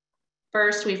front.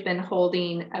 First, we've been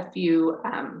holding a few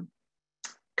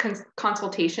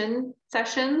consultation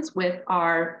sessions with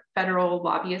our federal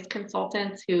lobbyist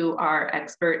consultants who are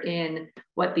expert in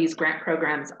what these grant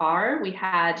programs are. We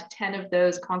had 10 of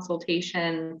those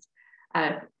consultations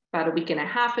about a week and a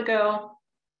half ago,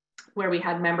 where we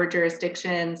had member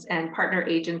jurisdictions and partner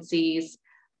agencies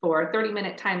for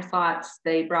 30-minute time slots.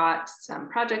 They brought some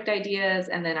project ideas,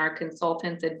 and then our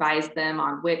consultants advised them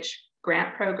on which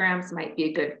grant programs might be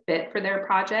a good fit for their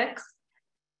projects.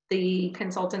 The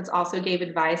consultants also gave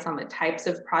advice on the types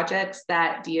of projects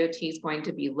that DOT is going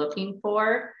to be looking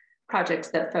for, projects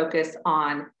that focus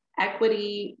on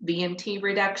equity, VMT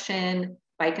reduction,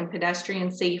 bike and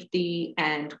pedestrian safety,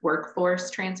 and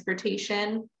workforce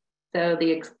transportation. So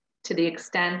to the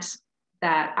extent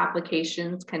that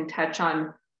applications can touch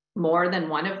on more than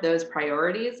one of those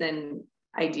priorities, and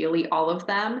ideally all of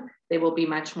them, they will be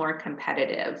much more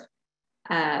competitive.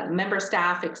 Member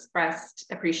staff expressed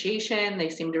appreciation. They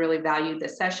seem to really value the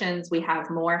sessions. We have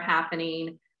more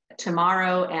happening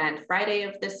tomorrow and Friday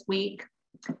of this week.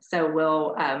 So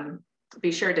we'll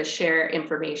be sure to share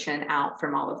information out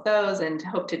from all of those, and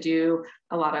hope to do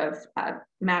a lot of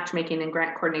matchmaking and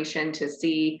grant coordination to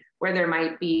see where there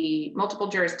might be multiple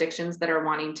jurisdictions that are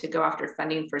wanting to go after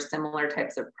funding for similar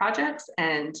types of projects,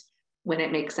 and when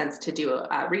it makes sense to do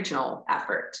a regional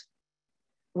effort.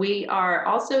 We are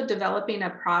also developing a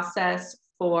process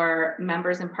for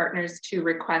members and partners to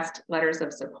request letters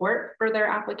of support for their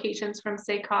applications from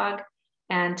SACOG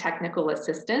and technical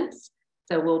assistance.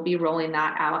 So we'll be rolling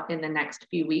that out in the next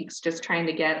few weeks, just trying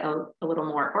to get a little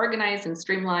more organized and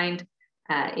streamlined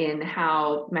in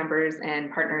how members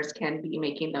and partners can be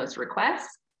making those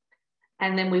requests.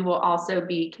 And then we will also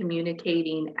be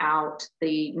communicating out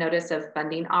the notice of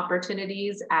funding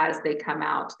opportunities as they come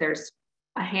out. There's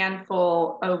a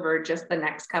handful over just the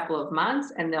next couple of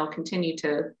months, and they'll continue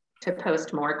to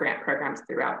post more grant programs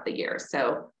throughout the year.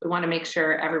 So we want to make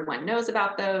sure everyone knows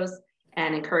about those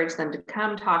and encourage them to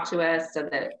come talk to us so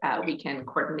that we can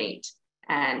coordinate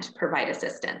and provide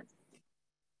assistance.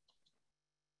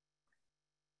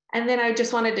 And then I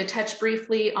just wanted to touch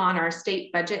briefly on our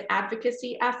state budget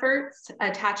advocacy efforts.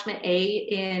 Attachment A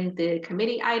in the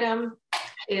committee item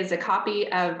is a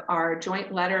copy of our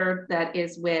joint letter that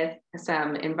is with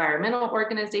some environmental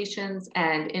organizations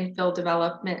and infill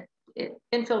developers.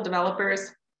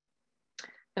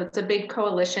 So it's a big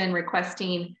coalition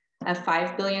requesting a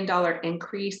 $5 billion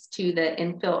increase to the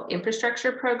infill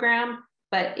infrastructure program,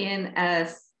 but in a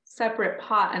separate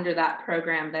pot under that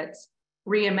program that's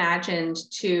reimagined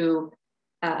to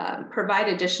provide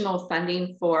additional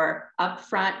funding for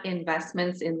upfront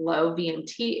investments in low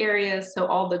VMT areas. So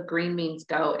all the Green Means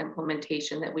Go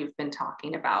implementation that we've been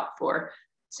talking about for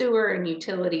sewer and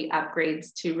utility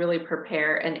upgrades to really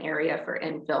prepare an area for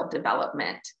infill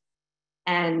development.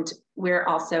 And we're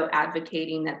also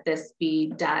advocating that this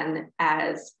be done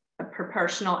as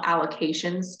proportional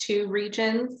allocations to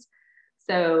regions.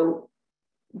 So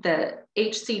the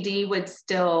HCD would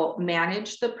still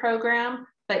manage the program,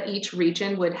 but each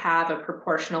region would have a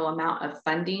proportional amount of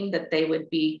funding that they would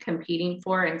be competing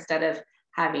for instead of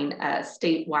having a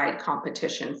statewide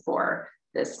competition for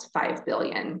this $5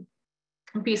 billion.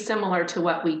 It'd be similar to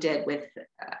what we did with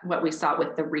what we saw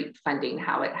with the REAP funding,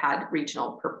 how it had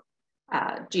regional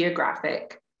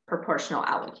geographic proportional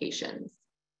allocations.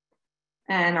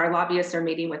 And our lobbyists are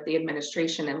meeting with the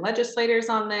administration and legislators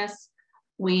on this.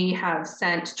 We have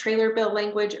sent trailer bill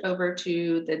language over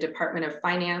to the Department of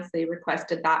Finance. They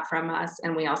requested that from us,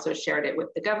 and we also shared it with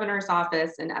the governor's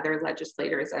office and other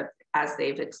legislators as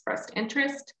they've expressed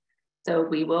interest. So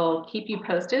we will keep you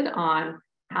posted on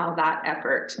how that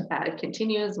effort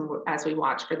continues as we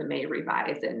watch for the May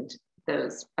revise and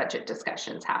those budget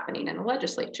discussions happening in the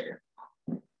legislature.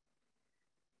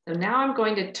 So now I'm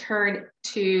going to turn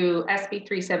to SB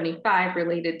 375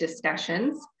 related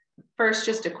discussions. First,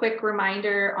 just a quick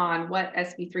reminder on what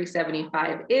SB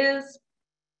 375 is.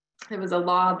 It was a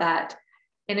law that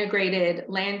integrated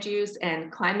land use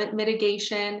and climate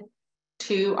mitigation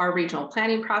to our regional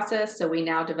planning process. So we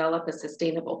now develop a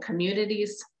sustainable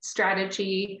communities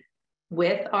strategy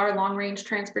with our long-range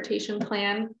transportation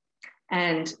plan.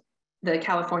 And the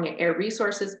California Air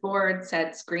Resources Board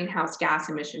sets greenhouse gas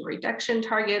emission reduction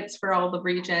targets for all the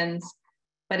regions,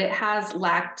 but it has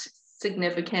lacked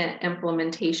significant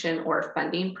implementation or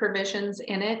funding provisions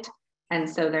in it. And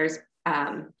so there's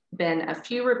been a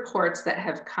few reports that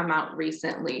have come out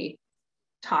recently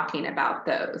talking about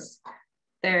those.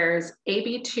 There's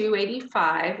AB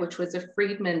 285, which was a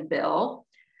Friedman bill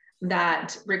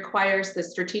that requires the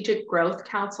Strategic Growth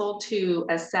Council to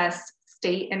assess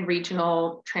state and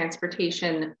regional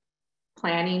transportation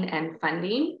planning and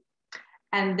funding.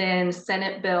 And then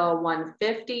Senate Bill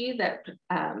 150 that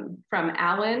from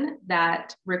Allen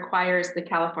that requires the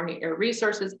California Air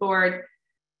Resources Board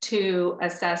to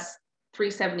assess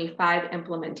 375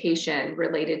 implementation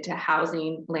related to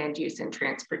housing, land use, and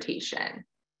transportation.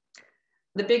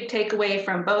 The big takeaway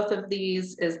from both of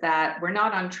these is that we're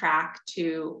not on track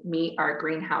to meet our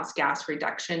greenhouse gas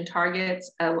reduction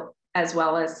targets, as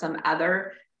well as some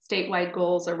other statewide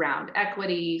goals around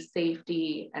equity,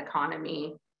 safety,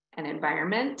 economy, and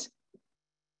environment.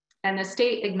 And the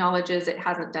state acknowledges it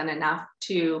hasn't done enough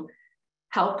to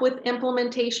help with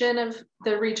implementation of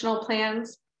the regional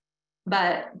plans,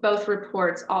 but both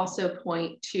reports also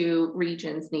point to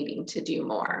regions needing to do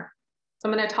more. So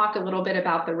I'm going to talk a little bit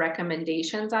about the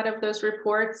recommendations out of those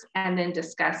reports and then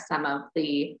discuss some of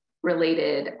the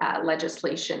related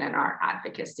legislation and our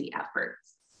advocacy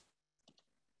efforts.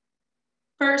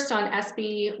 First, on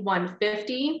SB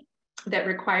 150, that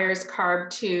requires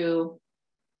CARB to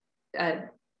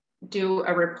do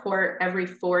a report every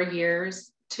 4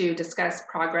 years to discuss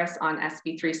progress on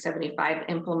SB 375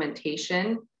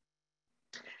 implementation.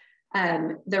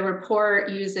 The report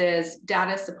uses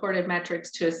data-supported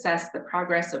metrics to assess the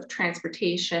progress of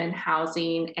transportation,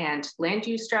 housing, and land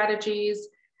use strategies,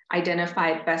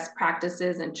 identify best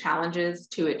practices and challenges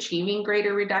to achieving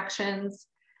greater reductions,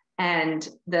 and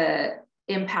the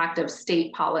impact of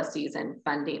state policies and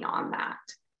funding on that.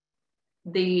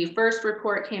 The first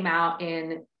report came out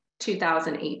in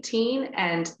 2018,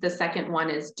 and the second one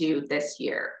is due this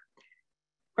year.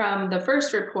 From the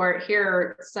first report, here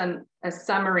are a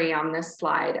summary on this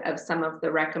slide of some of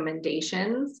the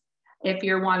recommendations. If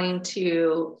you're wanting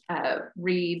to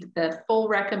read the full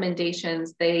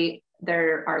recommendations,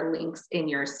 there are links in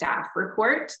your staff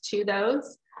report to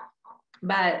those,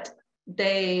 but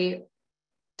they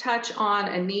touch on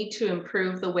a need to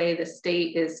improve the way the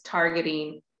state is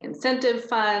targeting incentive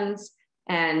funds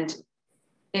and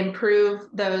improve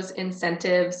those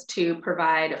incentives to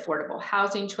provide affordable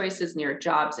housing choices near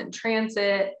jobs and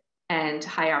transit and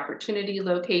high opportunity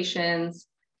locations.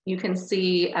 You can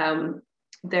see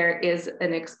there is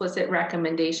an explicit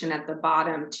recommendation at the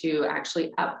bottom to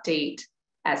actually update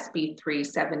SB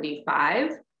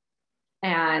 375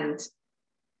 and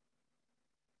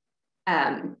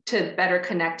to better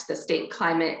connect the state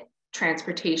climate,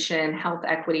 transportation, health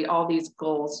equity, all these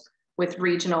goals with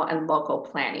regional and local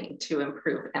planning to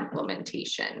improve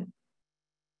implementation.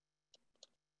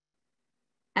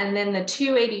 And then the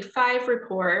 285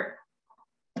 report,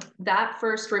 that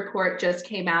first report just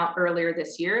came out earlier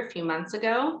this year, a few months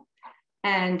ago,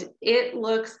 and it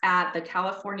looks at the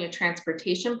California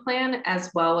Transportation Plan as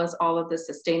well as all of the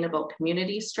sustainable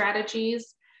community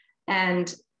strategies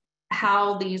and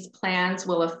how these plans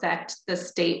will affect the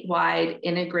statewide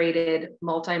integrated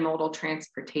multimodal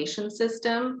transportation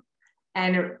system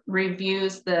and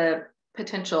reviews the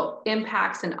potential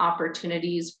impacts and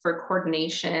opportunities for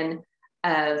coordination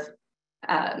of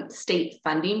state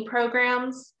funding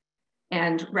programs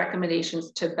and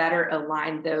recommendations to better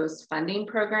align those funding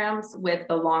programs with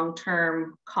the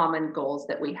long-term common goals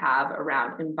that we have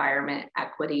around environment,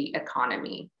 equity,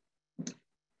 economy.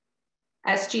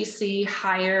 SGC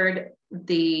hired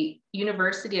the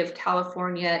University of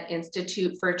California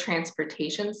Institute for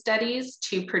Transportation Studies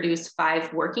to produce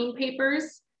 5 working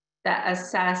papers that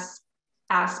assess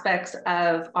aspects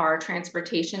of our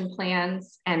transportation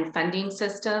plans and funding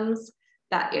systems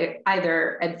that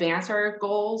either advance our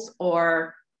goals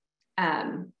or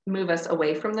move us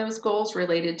away from those goals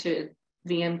related to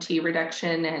VMT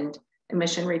reduction and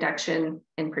emission reduction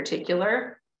in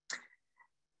particular.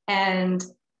 And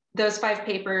those 5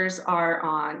 papers are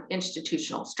on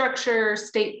institutional structure,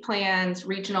 state plans,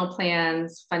 regional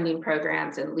plans, funding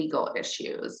programs, and legal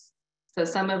issues. So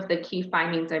some of the key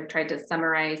findings I've tried to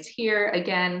summarize here.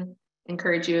 Again,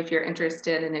 encourage you if you're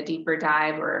interested in a deeper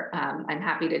dive, or I'm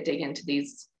happy to dig into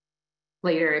these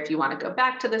later if you want to go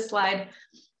back to the slide.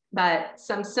 But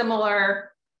some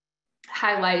similar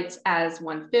highlights as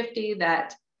 150,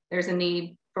 that there's a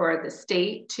need for the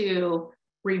state to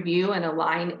review and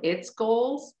align its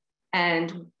goals,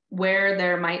 and where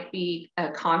there might be a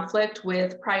conflict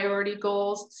with priority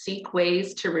goals, seek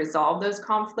ways to resolve those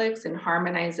conflicts and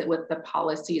harmonize it with the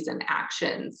policies and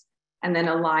actions, and then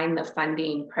align the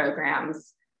funding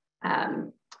programs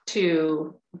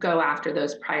to go after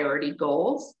those priority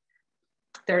goals.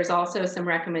 There's also some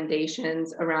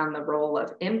recommendations around the role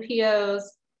of MPOs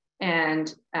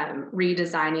and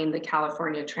redesigning the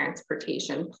California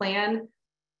Transportation Plan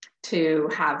to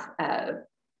have a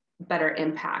better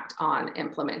impact on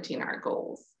implementing our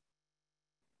goals.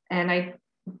 And I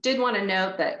did want to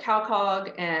note that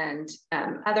CalCog and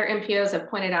other MPOs have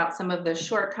pointed out some of the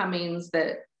shortcomings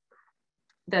that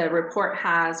the report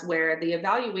has, where the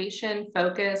evaluation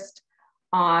focused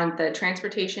on the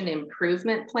transportation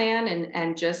improvement plan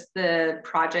and just the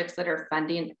projects that are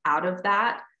funding out of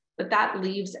that, but that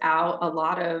leaves out a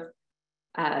lot of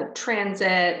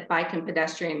transit, bike and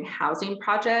pedestrian housing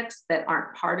projects that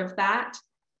aren't part of that,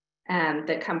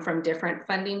 that come from different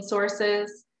funding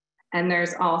sources. And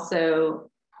there's also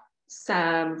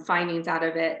some findings out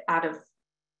of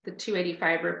the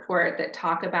 285 report that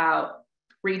talk about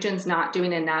regions not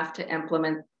doing enough to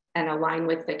implement and align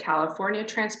with the California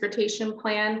Transportation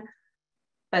Plan.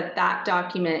 But that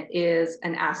document is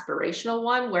an aspirational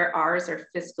one, where ours are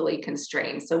fiscally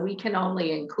constrained. So we can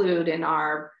only include in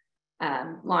our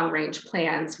long-range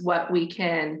plans what we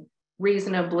can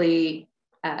reasonably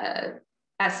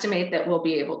estimate that will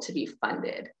be able to be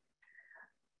funded.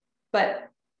 But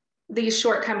these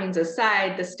shortcomings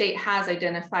aside, the state has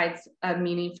identified a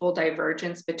meaningful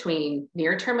divergence between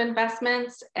near-term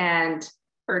investments and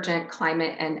urgent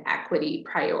climate and equity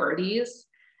priorities,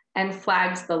 and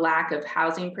flags the lack of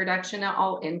housing production at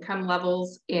all income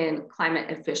levels in climate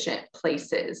efficient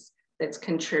places that's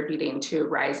contributing to a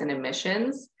rise in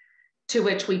emissions, to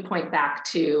which we point back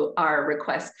to our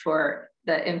request for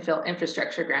the infill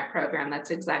infrastructure grant program. That's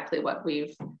exactly what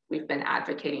we've been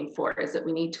advocating for, is that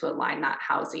we need to align that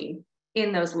housing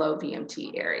in those low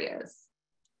VMT areas.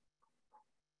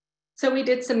 So we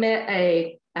did submit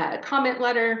a comment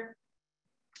letter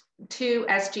to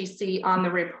SGC on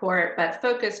the report, but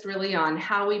focused really on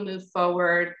how we move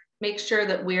forward, make sure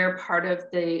that we're part of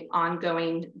the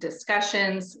ongoing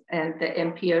discussions, and the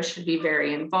MPO should be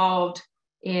very involved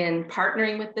in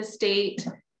partnering with the state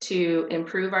to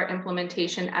improve our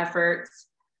implementation efforts,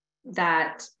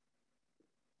 that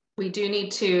we do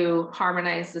need to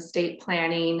harmonize the state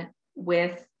planning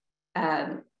with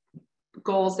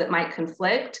goals that might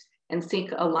conflict, and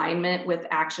seek alignment with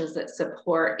actions that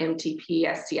support MTP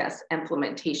SCS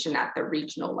implementation at the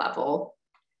regional level.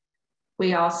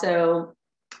 We also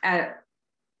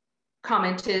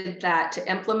commented that to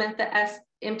implement the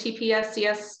MTP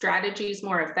SCS strategies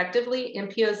more effectively,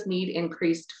 MPOs need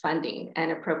increased funding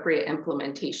and appropriate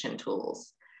implementation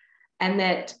tools. And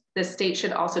that the state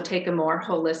should also take a more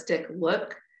holistic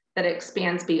look that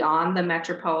expands beyond the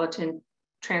Metropolitan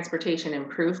Transportation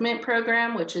Improvement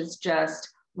Program, which is just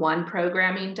one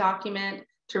programming document,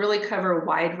 to really cover a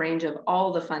wide range of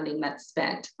all the funding that's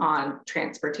spent on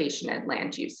transportation and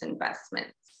land use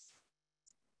investments.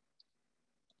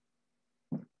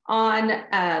 On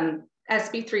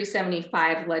SB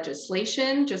 375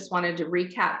 legislation, just wanted to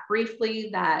recap briefly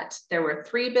that there were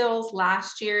 3 bills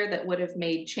last year that would have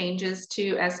made changes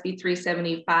to SB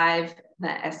 375, the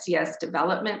SCS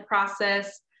development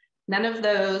process. None of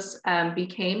those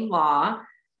became law.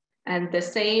 And the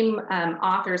same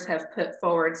authors have put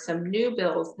forward some new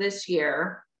bills this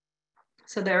year.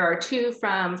 So there are two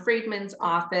from Friedman's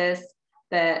office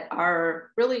that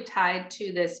are really tied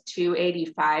to this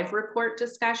 285 report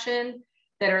discussion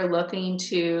that are looking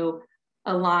to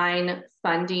align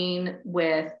funding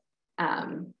with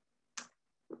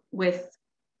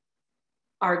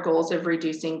our goals of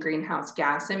reducing greenhouse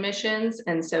gas emissions.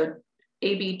 And so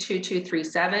AB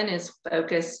 2237 is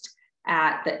focused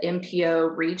at the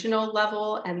MPO regional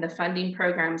level and the funding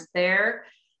programs there.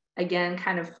 Again,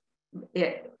 kind of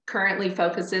it currently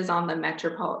focuses on the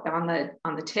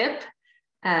on the tip.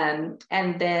 And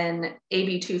then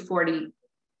AB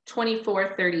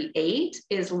 2438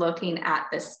 is looking at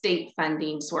the state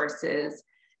funding sources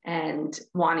and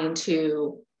wanting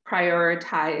to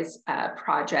prioritize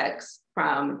projects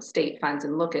from state funds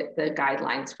and look at the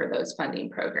guidelines for those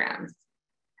funding programs.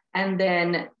 And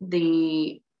then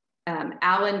the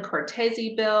Allen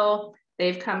Cortese bill,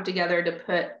 they've come together to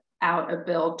put out a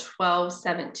bill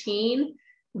 1217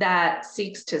 that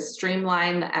seeks to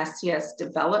streamline the SCS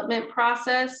development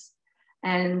process.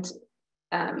 And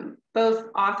both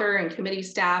author and committee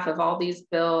staff of all these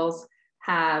bills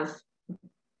have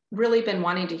really been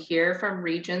wanting to hear from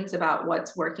regions about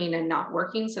what's working and not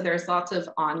working. So there's lots of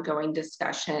ongoing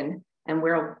discussion, and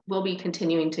we'll be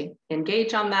continuing to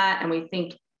engage on that. And we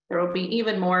think there will be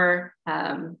even more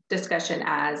discussion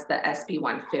as the SB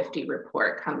 150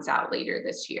 report comes out later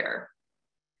this year.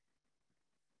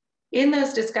 In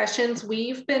those discussions,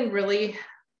 we've been really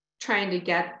trying to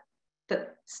get the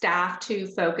staff to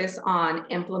focus on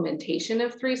implementation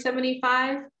of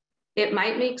 375. It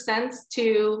might make sense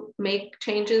to make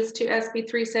changes to SB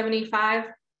 375,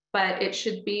 but it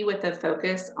should be with a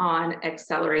focus on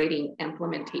accelerating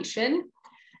implementation.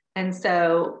 And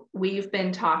so we've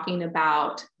been talking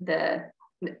about the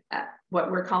what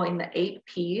we're calling the 8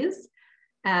 Ps: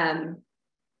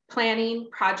 planning,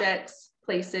 projects,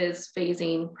 places,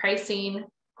 phasing, pricing,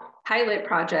 pilot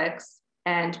projects,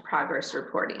 and progress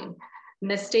reporting.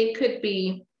 And the state could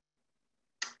be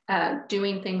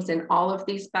doing things in all of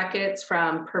these buckets,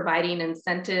 from providing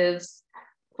incentives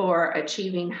for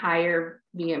achieving higher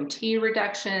VMT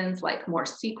reductions, like more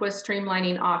CEQA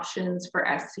streamlining options for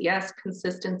SCS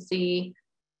consistency,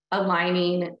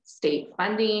 aligning state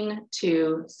funding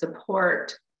to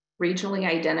support regionally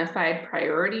identified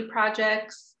priority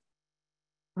projects,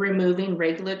 removing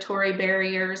regulatory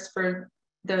barriers for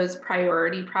those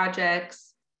priority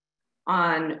projects.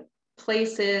 On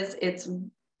places, it's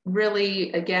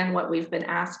really, again, what we've been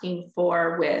asking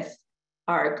for with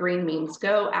our Green Means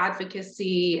Go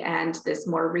advocacy and this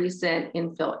more recent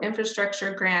infill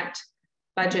infrastructure grant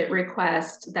budget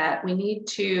request, that we need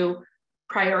to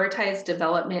prioritize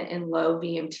development in low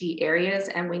VMT areas,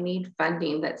 and we need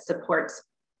funding that supports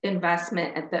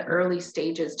investment at the early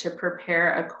stages to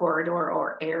prepare a corridor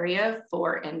or area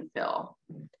for infill.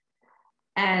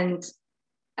 And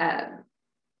a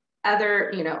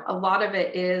lot of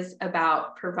it is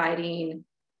about providing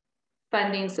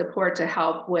funding support to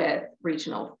help with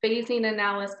regional phasing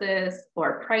analysis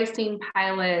or pricing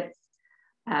pilots,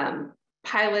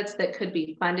 pilots that could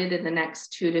be funded in the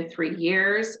next 2 to 3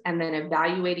 years, and then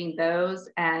evaluating those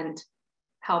and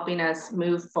helping us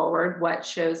move forward what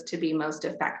shows to be most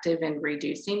effective in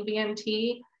reducing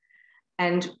VMT,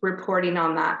 and reporting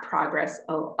on that progress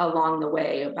along the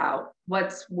way about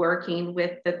what's working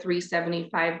with the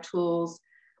 375 tools,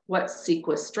 what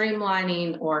CEQA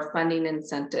streamlining or funding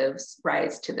incentives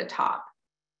rise to the top.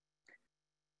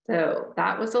 So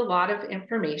that was a lot of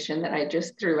information that I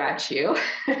just threw at you.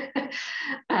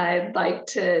 I'd like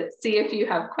to see if you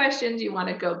have questions, you want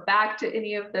to go back to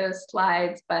any of those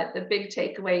slides, but the big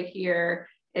takeaway here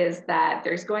is that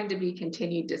there's going to be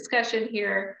continued discussion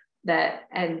here,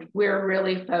 and we're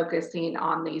really focusing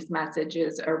on these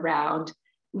messages around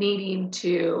needing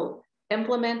to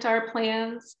implement our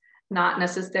plans, not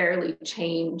necessarily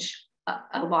change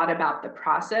a lot about the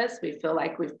process. We feel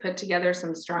like we've put together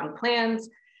some strong plans,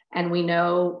 and we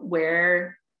know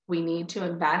where we need to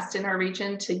invest in our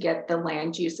region to get the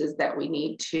land uses that we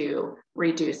need to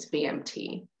reduce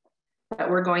VMT. But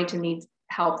we're going to need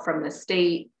help from the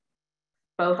state,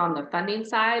 both on the funding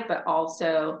side, but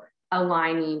also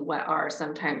aligning what are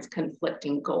sometimes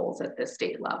conflicting goals at the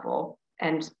state level,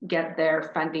 and get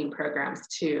their funding programs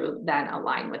to then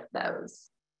align with those.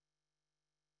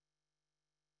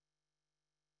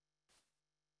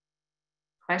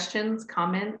 Questions,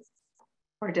 comments,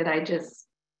 or did I just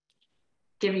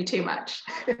give you too much?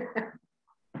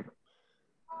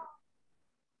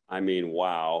 I mean,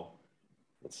 wow.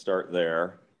 Let's start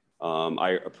there.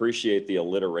 I appreciate the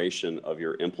alliteration of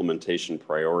your implementation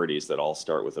priorities that all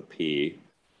start with a P.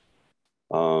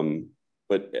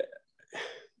 But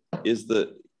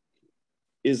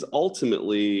is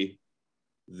ultimately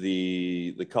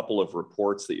the couple of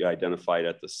reports that you identified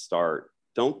at the start,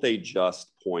 don't they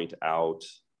just point out,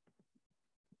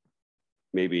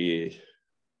 maybe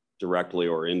directly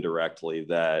or indirectly,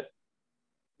 that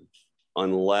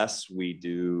unless we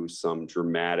do some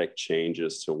dramatic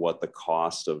changes to what the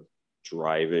cost of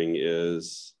driving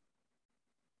is,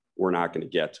 we're not going to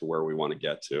get to where we want to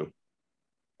get to,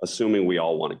 assuming we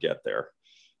all want to get there?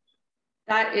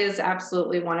 That is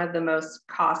absolutely one of the most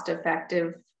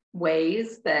cost-effective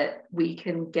ways that we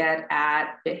can get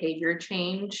at behavior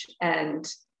change, and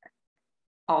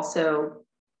also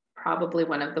probably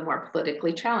one of the more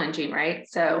politically challenging, right?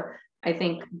 So I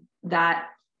think that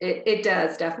it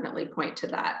does definitely point to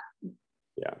that.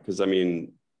 Yeah, because I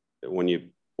mean, when you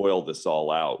boil this all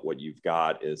out, what you've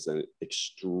got is an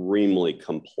extremely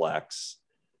complex,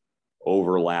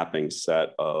 overlapping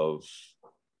set of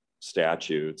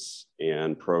statutes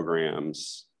and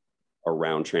programs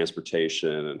around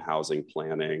transportation and housing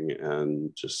planning and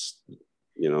just,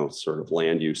 you know, sort of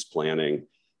land use planning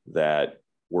that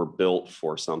were built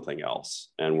for something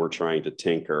else. And we're trying to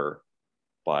tinker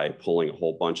by pulling a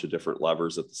whole bunch of different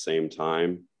levers at the same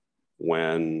time,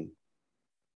 when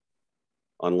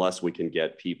unless we can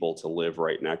get people to live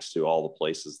right next to all the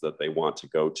places that they want to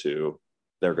go to,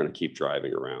 they're going to keep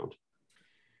driving around.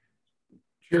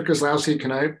 Chair Kozlowski,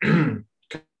 can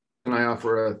I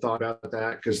offer a thought about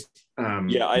that? Because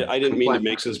yeah, I didn't mean to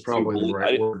make this probably the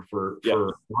right word for a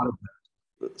lot of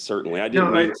that. Certainly, I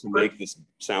didn't mean to make this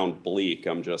sound bleak.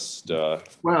 I'm just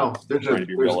well, trying to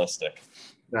be realistic.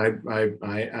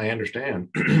 I understand.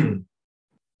 You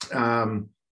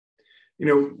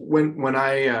know, when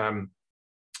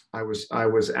I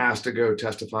was asked to go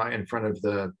testify in front of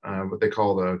the what they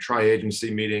call the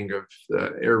tri-agency meeting of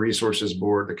the Air Resources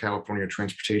Board, the California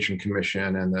Transportation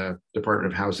Commission, and the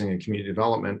Department of Housing and Community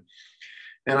Development.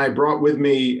 And I brought with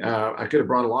me, I could have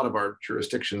brought a lot of our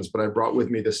jurisdictions, but I brought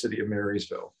with me the city of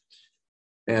Marysville.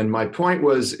 And my point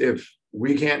was, if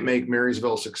we can't make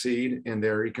Marysville succeed in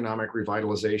their economic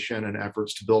revitalization and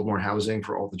efforts to build more housing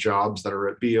for all the jobs that are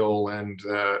at Beale and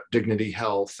Dignity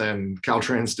Health and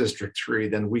Caltrans District 3,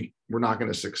 then we're not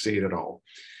going to succeed at all.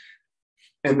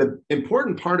 And the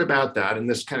important part about that, and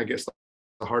this kind of gets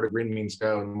the heart of Green Means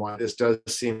Go and why this does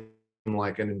seem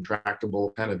like an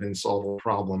intractable, kind of insoluble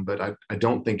problem, but I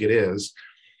don't think it is.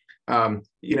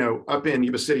 You know, up in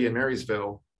Yuba City and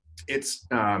Marysville, it's,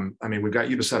 I mean, we've got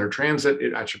Yuba Sutter Transit.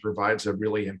 It actually provides a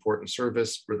really important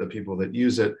service for the people that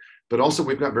use it, but also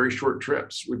we've got very short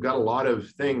trips. We've got a lot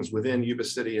of things within Yuba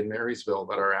City and Marysville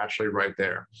that are actually right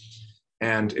there.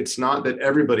 And it's not that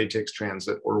everybody takes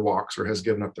transit or walks or has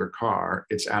given up their car.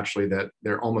 It's actually that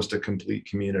they're almost a complete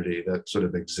community that sort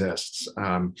of exists.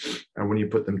 And when you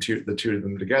put the two of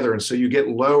them together, and so you get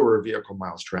lower vehicle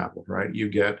miles traveled, right? You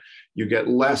get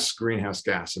less greenhouse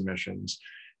gas emissions.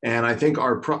 And I think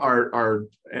our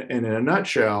in a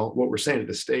nutshell, what we're saying to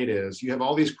the state is, you have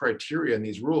all these criteria and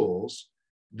these rules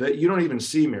that you don't even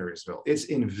see Marysville. It's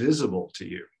invisible to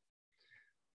you.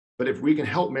 But if we can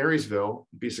help Marysville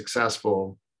be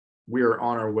successful, we are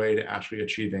on our way to actually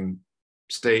achieving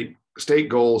state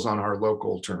goals on our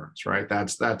local terms, right?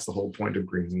 That's the whole point of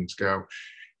Green Means Go.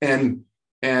 And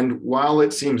while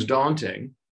it seems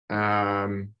daunting,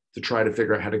 to try to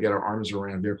figure out how to get our arms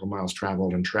around vehicle miles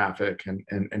traveled and traffic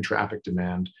and traffic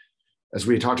demand. As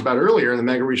we talked about earlier in the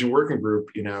Mega Region Working Group,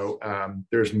 you know,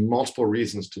 there's multiple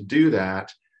reasons to do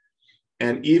that.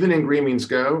 And even in Green Means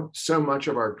Go, so much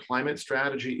of our climate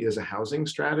strategy is a housing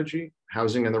strategy,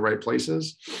 housing in the right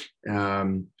places,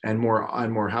 and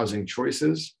more housing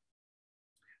choices.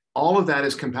 All of that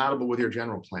is compatible with your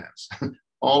general plans,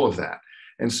 all of that.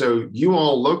 And so you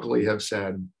all locally have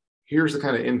said, here's the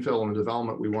kind of infill and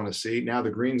development we want to see. Now the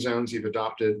green zones, you've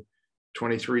adopted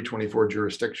 23, 24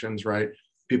 jurisdictions, right?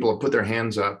 People have put their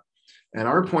hands up. And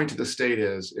our point to the state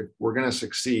is, if we're going to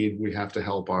succeed, we have to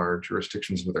help our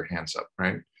jurisdictions with their hands up,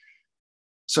 right?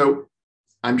 So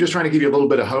I'm just trying to give you a little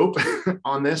bit of hope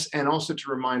on this, and also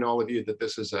to remind all of you that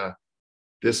this is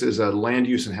a land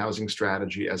use and housing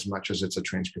strategy as much as it's a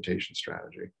transportation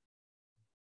strategy.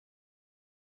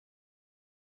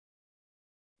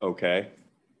 Okay.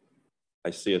 I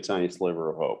see a tiny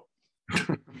sliver of hope.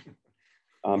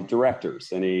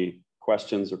 Directors, any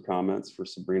questions or comments for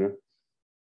Sabrina?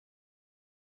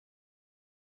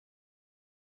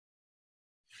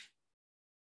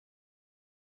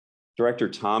 Director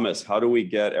Thomas, how do we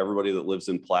get everybody that lives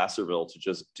in Placerville to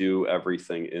just do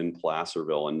everything in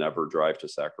Placerville and never drive to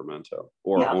Sacramento,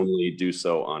 or only do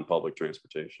so on public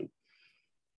transportation?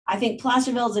 I think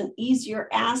Placerville is an easier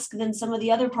ask than some of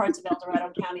the other parts of El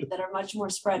Dorado County that are much more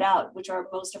spread out, which are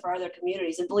most of our other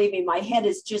communities. And believe me, my head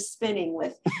is just spinning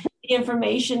with the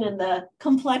information and the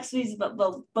complexities that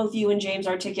both you and James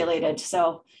articulated.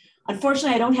 So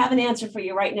unfortunately, I don't have an answer for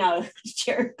you right now,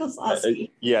 Chair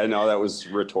Kozlowski. Yeah, no, that was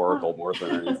rhetorical more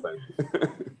than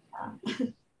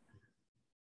anything.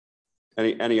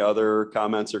 Any other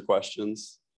comments or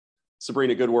questions?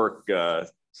 Sabrina, good work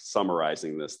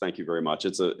summarizing this. Thank you very much.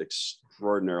 It's an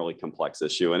extraordinarily complex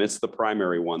issue, and it's the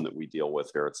primary one that we deal with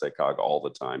here at SACOG all the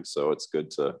time. So it's good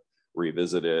to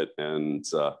revisit it and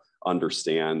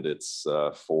understand its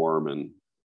form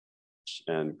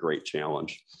and great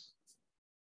challenge.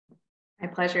 My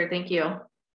pleasure. Thank you.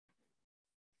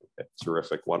 Okay,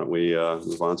 terrific. Why don't we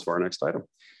move on to our next item?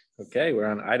 Okay, we're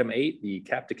on item 8, the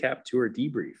Cap to Cap tour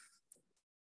debrief.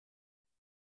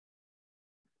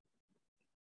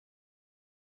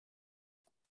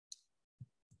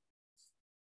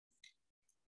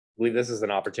 I believe this is an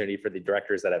opportunity for the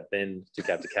directors that have been to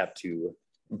Cap to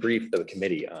brief the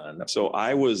committee on. So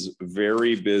I was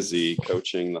very busy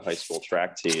coaching the high school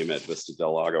track team at Vista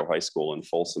Del Lago High School in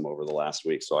Folsom over the last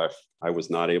week. So I was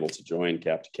not able to join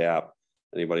Cap to Cap.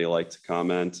 Anybody like to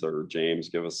comment, or James,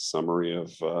 give us a summary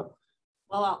of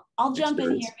well, I'll jump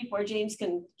in here before James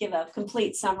can give a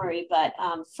complete summary. But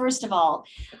first of all,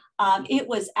 it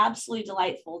was absolutely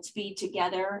delightful to be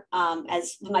together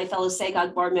as my fellow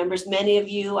SACOG board members. Many of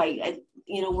you,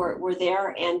 were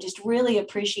there, and just really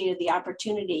appreciated the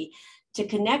opportunity to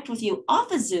connect with you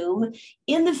off of Zoom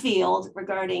in the field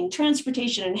regarding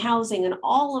transportation and housing and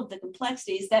all of the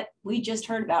complexities that we just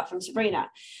heard about from Sabrina,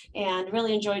 and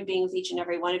really enjoyed being with each and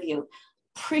every one of you.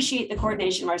 Appreciate the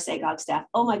coordination of our SACOG staff.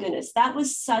 Oh my goodness, that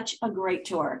was such a great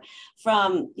tour.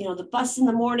 From the bus in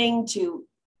the morning to,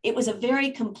 it was a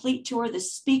very complete tour. The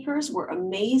speakers were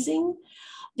amazing.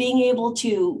 Being able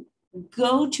to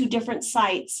go to different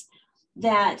sites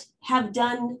that have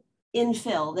done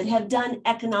infill, that have done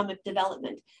economic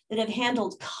development, that have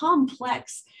handled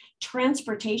complex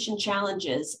transportation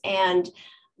challenges and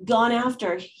gone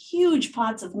after huge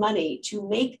pots of money to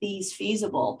make these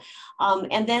feasible.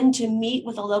 And then to meet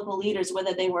with the local leaders,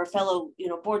 whether they were fellow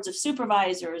boards of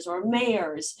supervisors or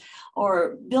mayors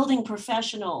or building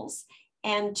professionals,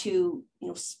 and to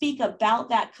speak about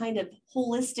that kind of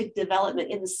holistic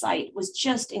development in the site was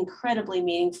just incredibly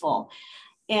meaningful.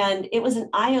 And it was an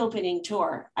eye-opening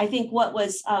tour. I think what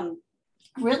was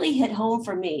really hit home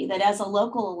for me, that as a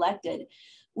local elected,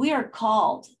 we are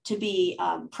called to be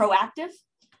proactive.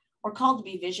 We're called to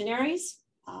be visionaries.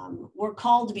 We're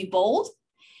called to be bold.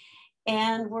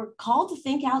 And we're called to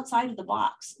think outside of the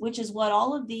box, which is what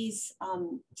all of these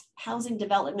housing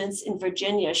developments in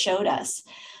Virginia showed us.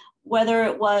 Whether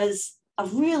it was a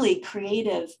really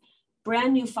creative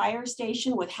brand new fire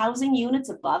station with housing units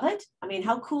above it. I mean,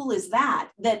 how cool is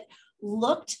that? That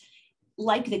looked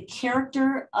like the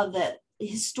character of the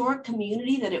historic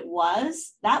community that it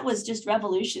was. That was just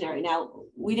revolutionary. Now,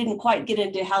 we didn't quite get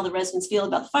into how the residents feel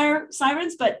about the fire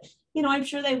sirens, but I'm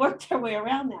sure they worked their way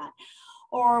around that.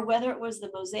 Or whether it was the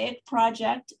Mosaic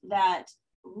project that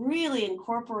really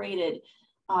incorporated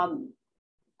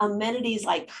amenities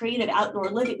like creative outdoor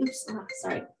living,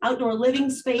 outdoor living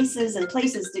spaces and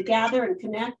places to gather and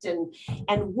connect and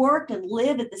work and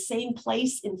live at the same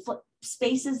place in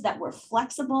spaces that were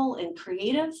flexible and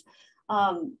creative,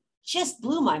 just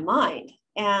blew my mind.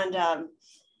 And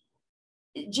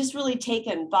just really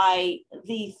taken by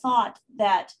the thought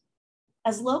that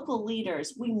as local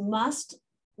leaders,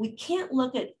 we can't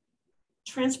look at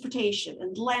transportation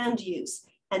and land use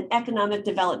and economic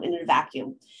development in a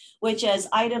vacuum, which as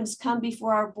items come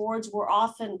before our boards, we're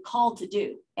often called to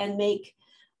do and make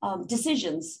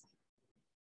decisions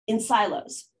in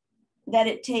silos. That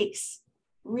it takes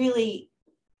really,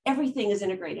 everything is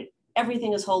integrated,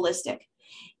 everything is holistic.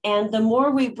 And the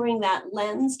more we bring that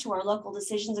lens to our local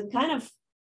decisions and kind of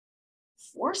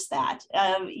force that,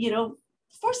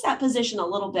 force that position a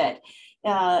little bit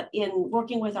in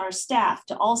working with our staff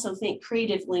to also think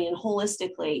creatively and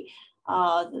holistically,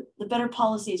 the better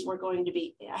policies we're going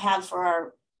to have for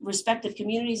our respective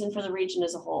communities and for the region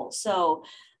as a whole. So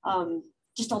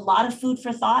just a lot of food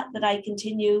for thought that I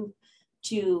continue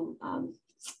to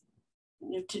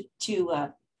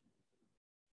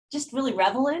just really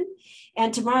revel in.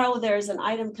 And tomorrow there's an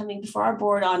item coming before our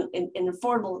board on an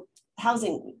affordable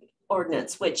housing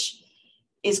ordinance, which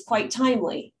is quite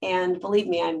timely. And believe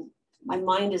me, my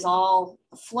mind is all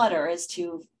aflutter as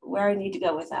to where I need to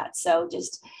go with that. So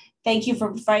just thank you for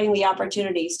providing the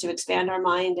opportunities to expand our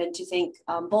mind and to think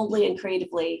boldly and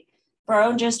creatively for our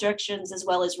own jurisdictions as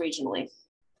well as regionally.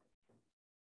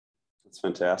 That's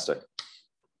fantastic.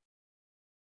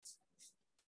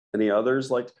 Any others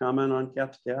like to comment on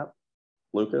cap to cap?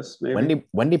 Lucas, maybe?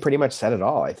 Wendy pretty much said it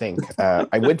all, I think.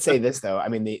 I would say this though, I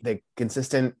mean, the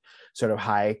consistent sort of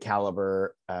high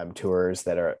caliber tours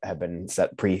that have been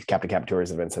set, pre-cap to cap tours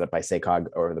have been set up by SACOG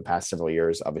over the past several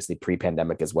years, obviously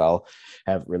pre-pandemic as well,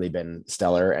 have really been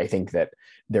stellar. I think that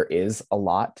there is a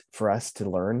lot for us to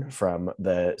learn from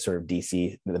the sort of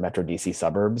DC, the Metro DC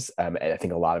suburbs. And I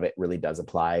think a lot of it really does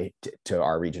apply to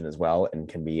our region as well, and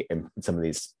can be, some of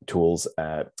these tools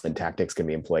and tactics can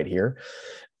be employed here.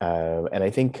 And I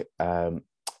think,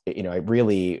 you know, I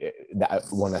really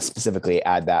want to specifically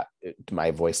add that to my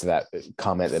voice to that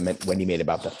comment that Wendy made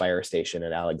about the fire station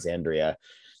in Alexandria.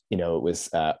 You know, it was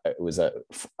a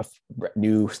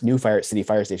new city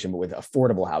fire station, but with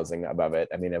affordable housing above it.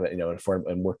 I mean, you know,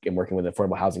 working with an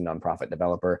affordable housing nonprofit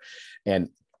developer, and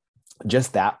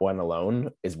just that one alone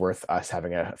is worth us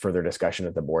having a further discussion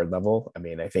at the board level. I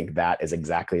mean, I think that is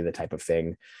exactly the type of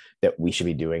thing that we should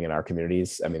be doing in our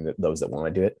communities. I mean, those that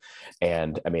want to do it.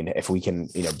 And I mean, if we can,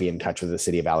 you know, be in touch with the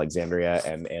city of Alexandria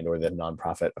and or the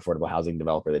nonprofit affordable housing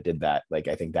developer that did that, like,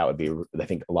 I think that would be, I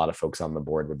think a lot of folks on the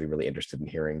board would be really interested in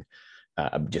hearing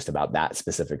just about that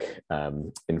specific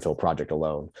infill project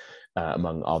alone,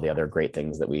 among all the other great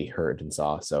things that we heard and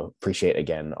saw. So appreciate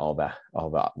again all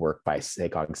the work by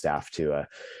SACOG staff to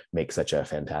make such a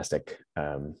fantastic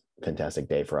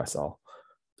day for us all.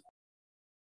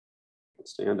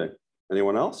 Outstanding.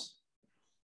 Anyone else?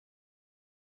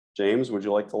 James, would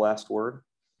you like the last word?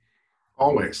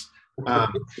 Always.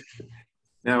 Now,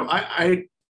 I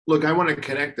look, I want to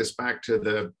connect this back to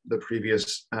the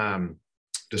previous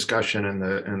discussion and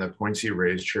the points you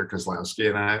raised, Chair Kozlowski,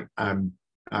 and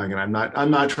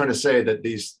I'm not trying to say that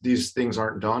these things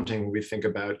aren't daunting when we think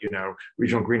about, you know,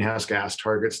 regional greenhouse gas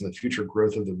targets and the future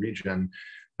growth of the region.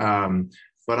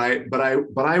 But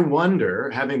I wonder,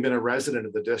 having been a resident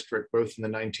of the district both in the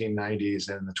 1990s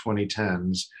and the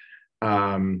 2010s,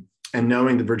 and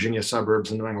knowing the Virginia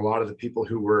suburbs and knowing a lot of the people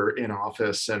who were in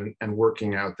office and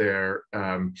working out there,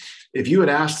 if you had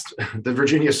asked the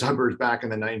Virginia suburbs back in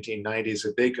the 1990s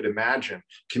if they could imagine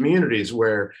communities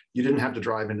where you didn't have to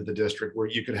drive into the district, where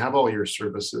you could have all your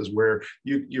services, where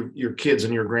your kids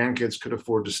and your grandkids could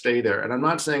afford to stay there. And I'm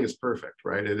not saying it's perfect,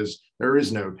 right? There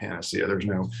is no panacea,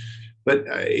 but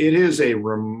it is a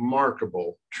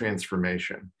remarkable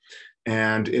transformation.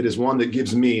 And it is one that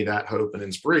gives me that hope and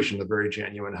inspiration, the very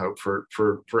genuine hope for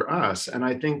us. And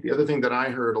I think the other thing that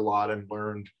I heard a lot and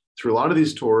learned through a lot of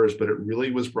these tours, but it really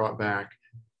was brought back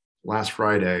last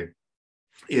Friday,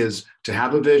 is to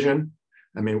have a vision.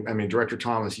 I mean, Director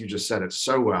Thomas, you just said it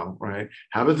so well, right?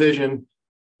 Have a vision,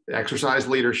 exercise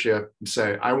leadership, and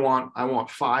say, I want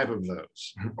 5 of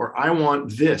those, or I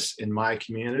want this in my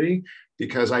community.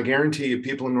 Because I guarantee you,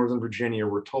 people in Northern Virginia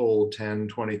were told 10,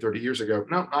 20, 30 years ago,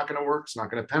 no, not going to work. It's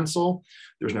not going to pencil.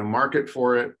 There's no market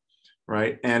for it,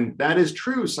 right? And that is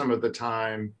true some of the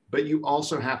time, but you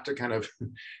also have to kind of,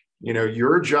 you know,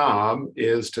 your job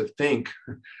is to think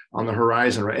on the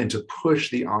horizon, right? And to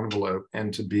push the envelope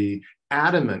and to be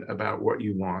adamant about what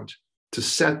you want, to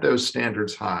set those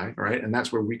standards high, right? And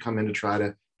that's where we come in to try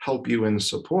to help you in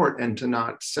support and to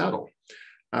not settle.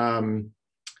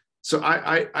 So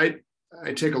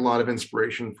I take a lot of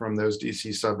inspiration from those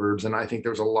DC suburbs, and I think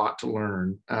there's a lot to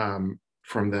learn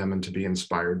from them and to be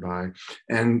inspired by.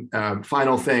 And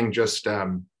final thing, just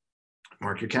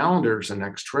mark your calendars. The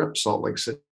next trip, Salt Lake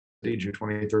City, June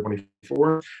 23rd,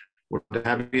 24th. We're to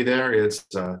have you there. It's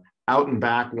out and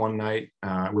back one night.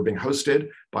 We're being hosted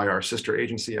by our sister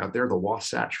agency out there, the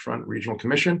Wasatch Front Regional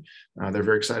Commission. They're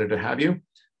very excited to have you.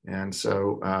 And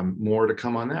so more to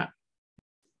come on that.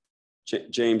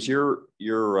 James, your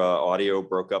audio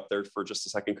broke up there for just a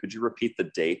second. Could you repeat the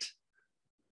date?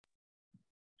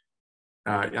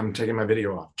 I'm taking my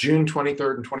video off. June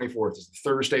 23rd and 24th is the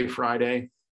Thursday, Friday,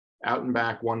 out and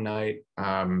back one night.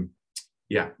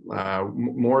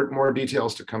 More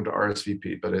details to come to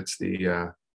RSVP, but it's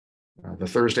the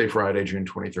Thursday, Friday, June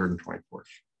 23rd and 24th.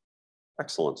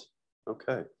 Excellent.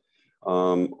 Okay.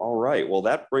 All right. Well,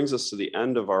 that brings us to the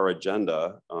end of our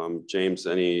agenda. James,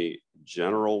 any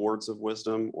general words of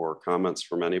wisdom or comments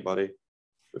from anybody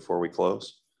before we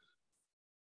close?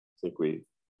 I think we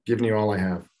giving you all I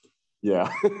have.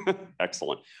 Yeah.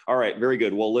 Excellent. All right. Very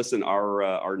good. Well, listen,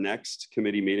 our next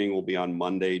committee meeting will be on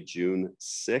Monday, June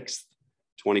 6th,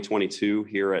 2022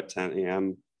 here at 10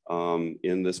 a.m.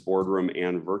 In this boardroom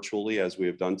and virtually as we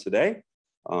have done today.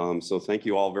 So thank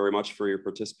you all very much for your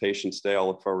participation today. I'll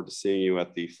look forward to seeing you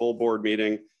at the full board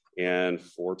meeting. And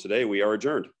for today, we are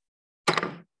adjourned.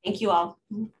 Thank you all.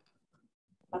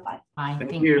 Bye-bye. Bye.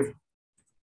 Thank you.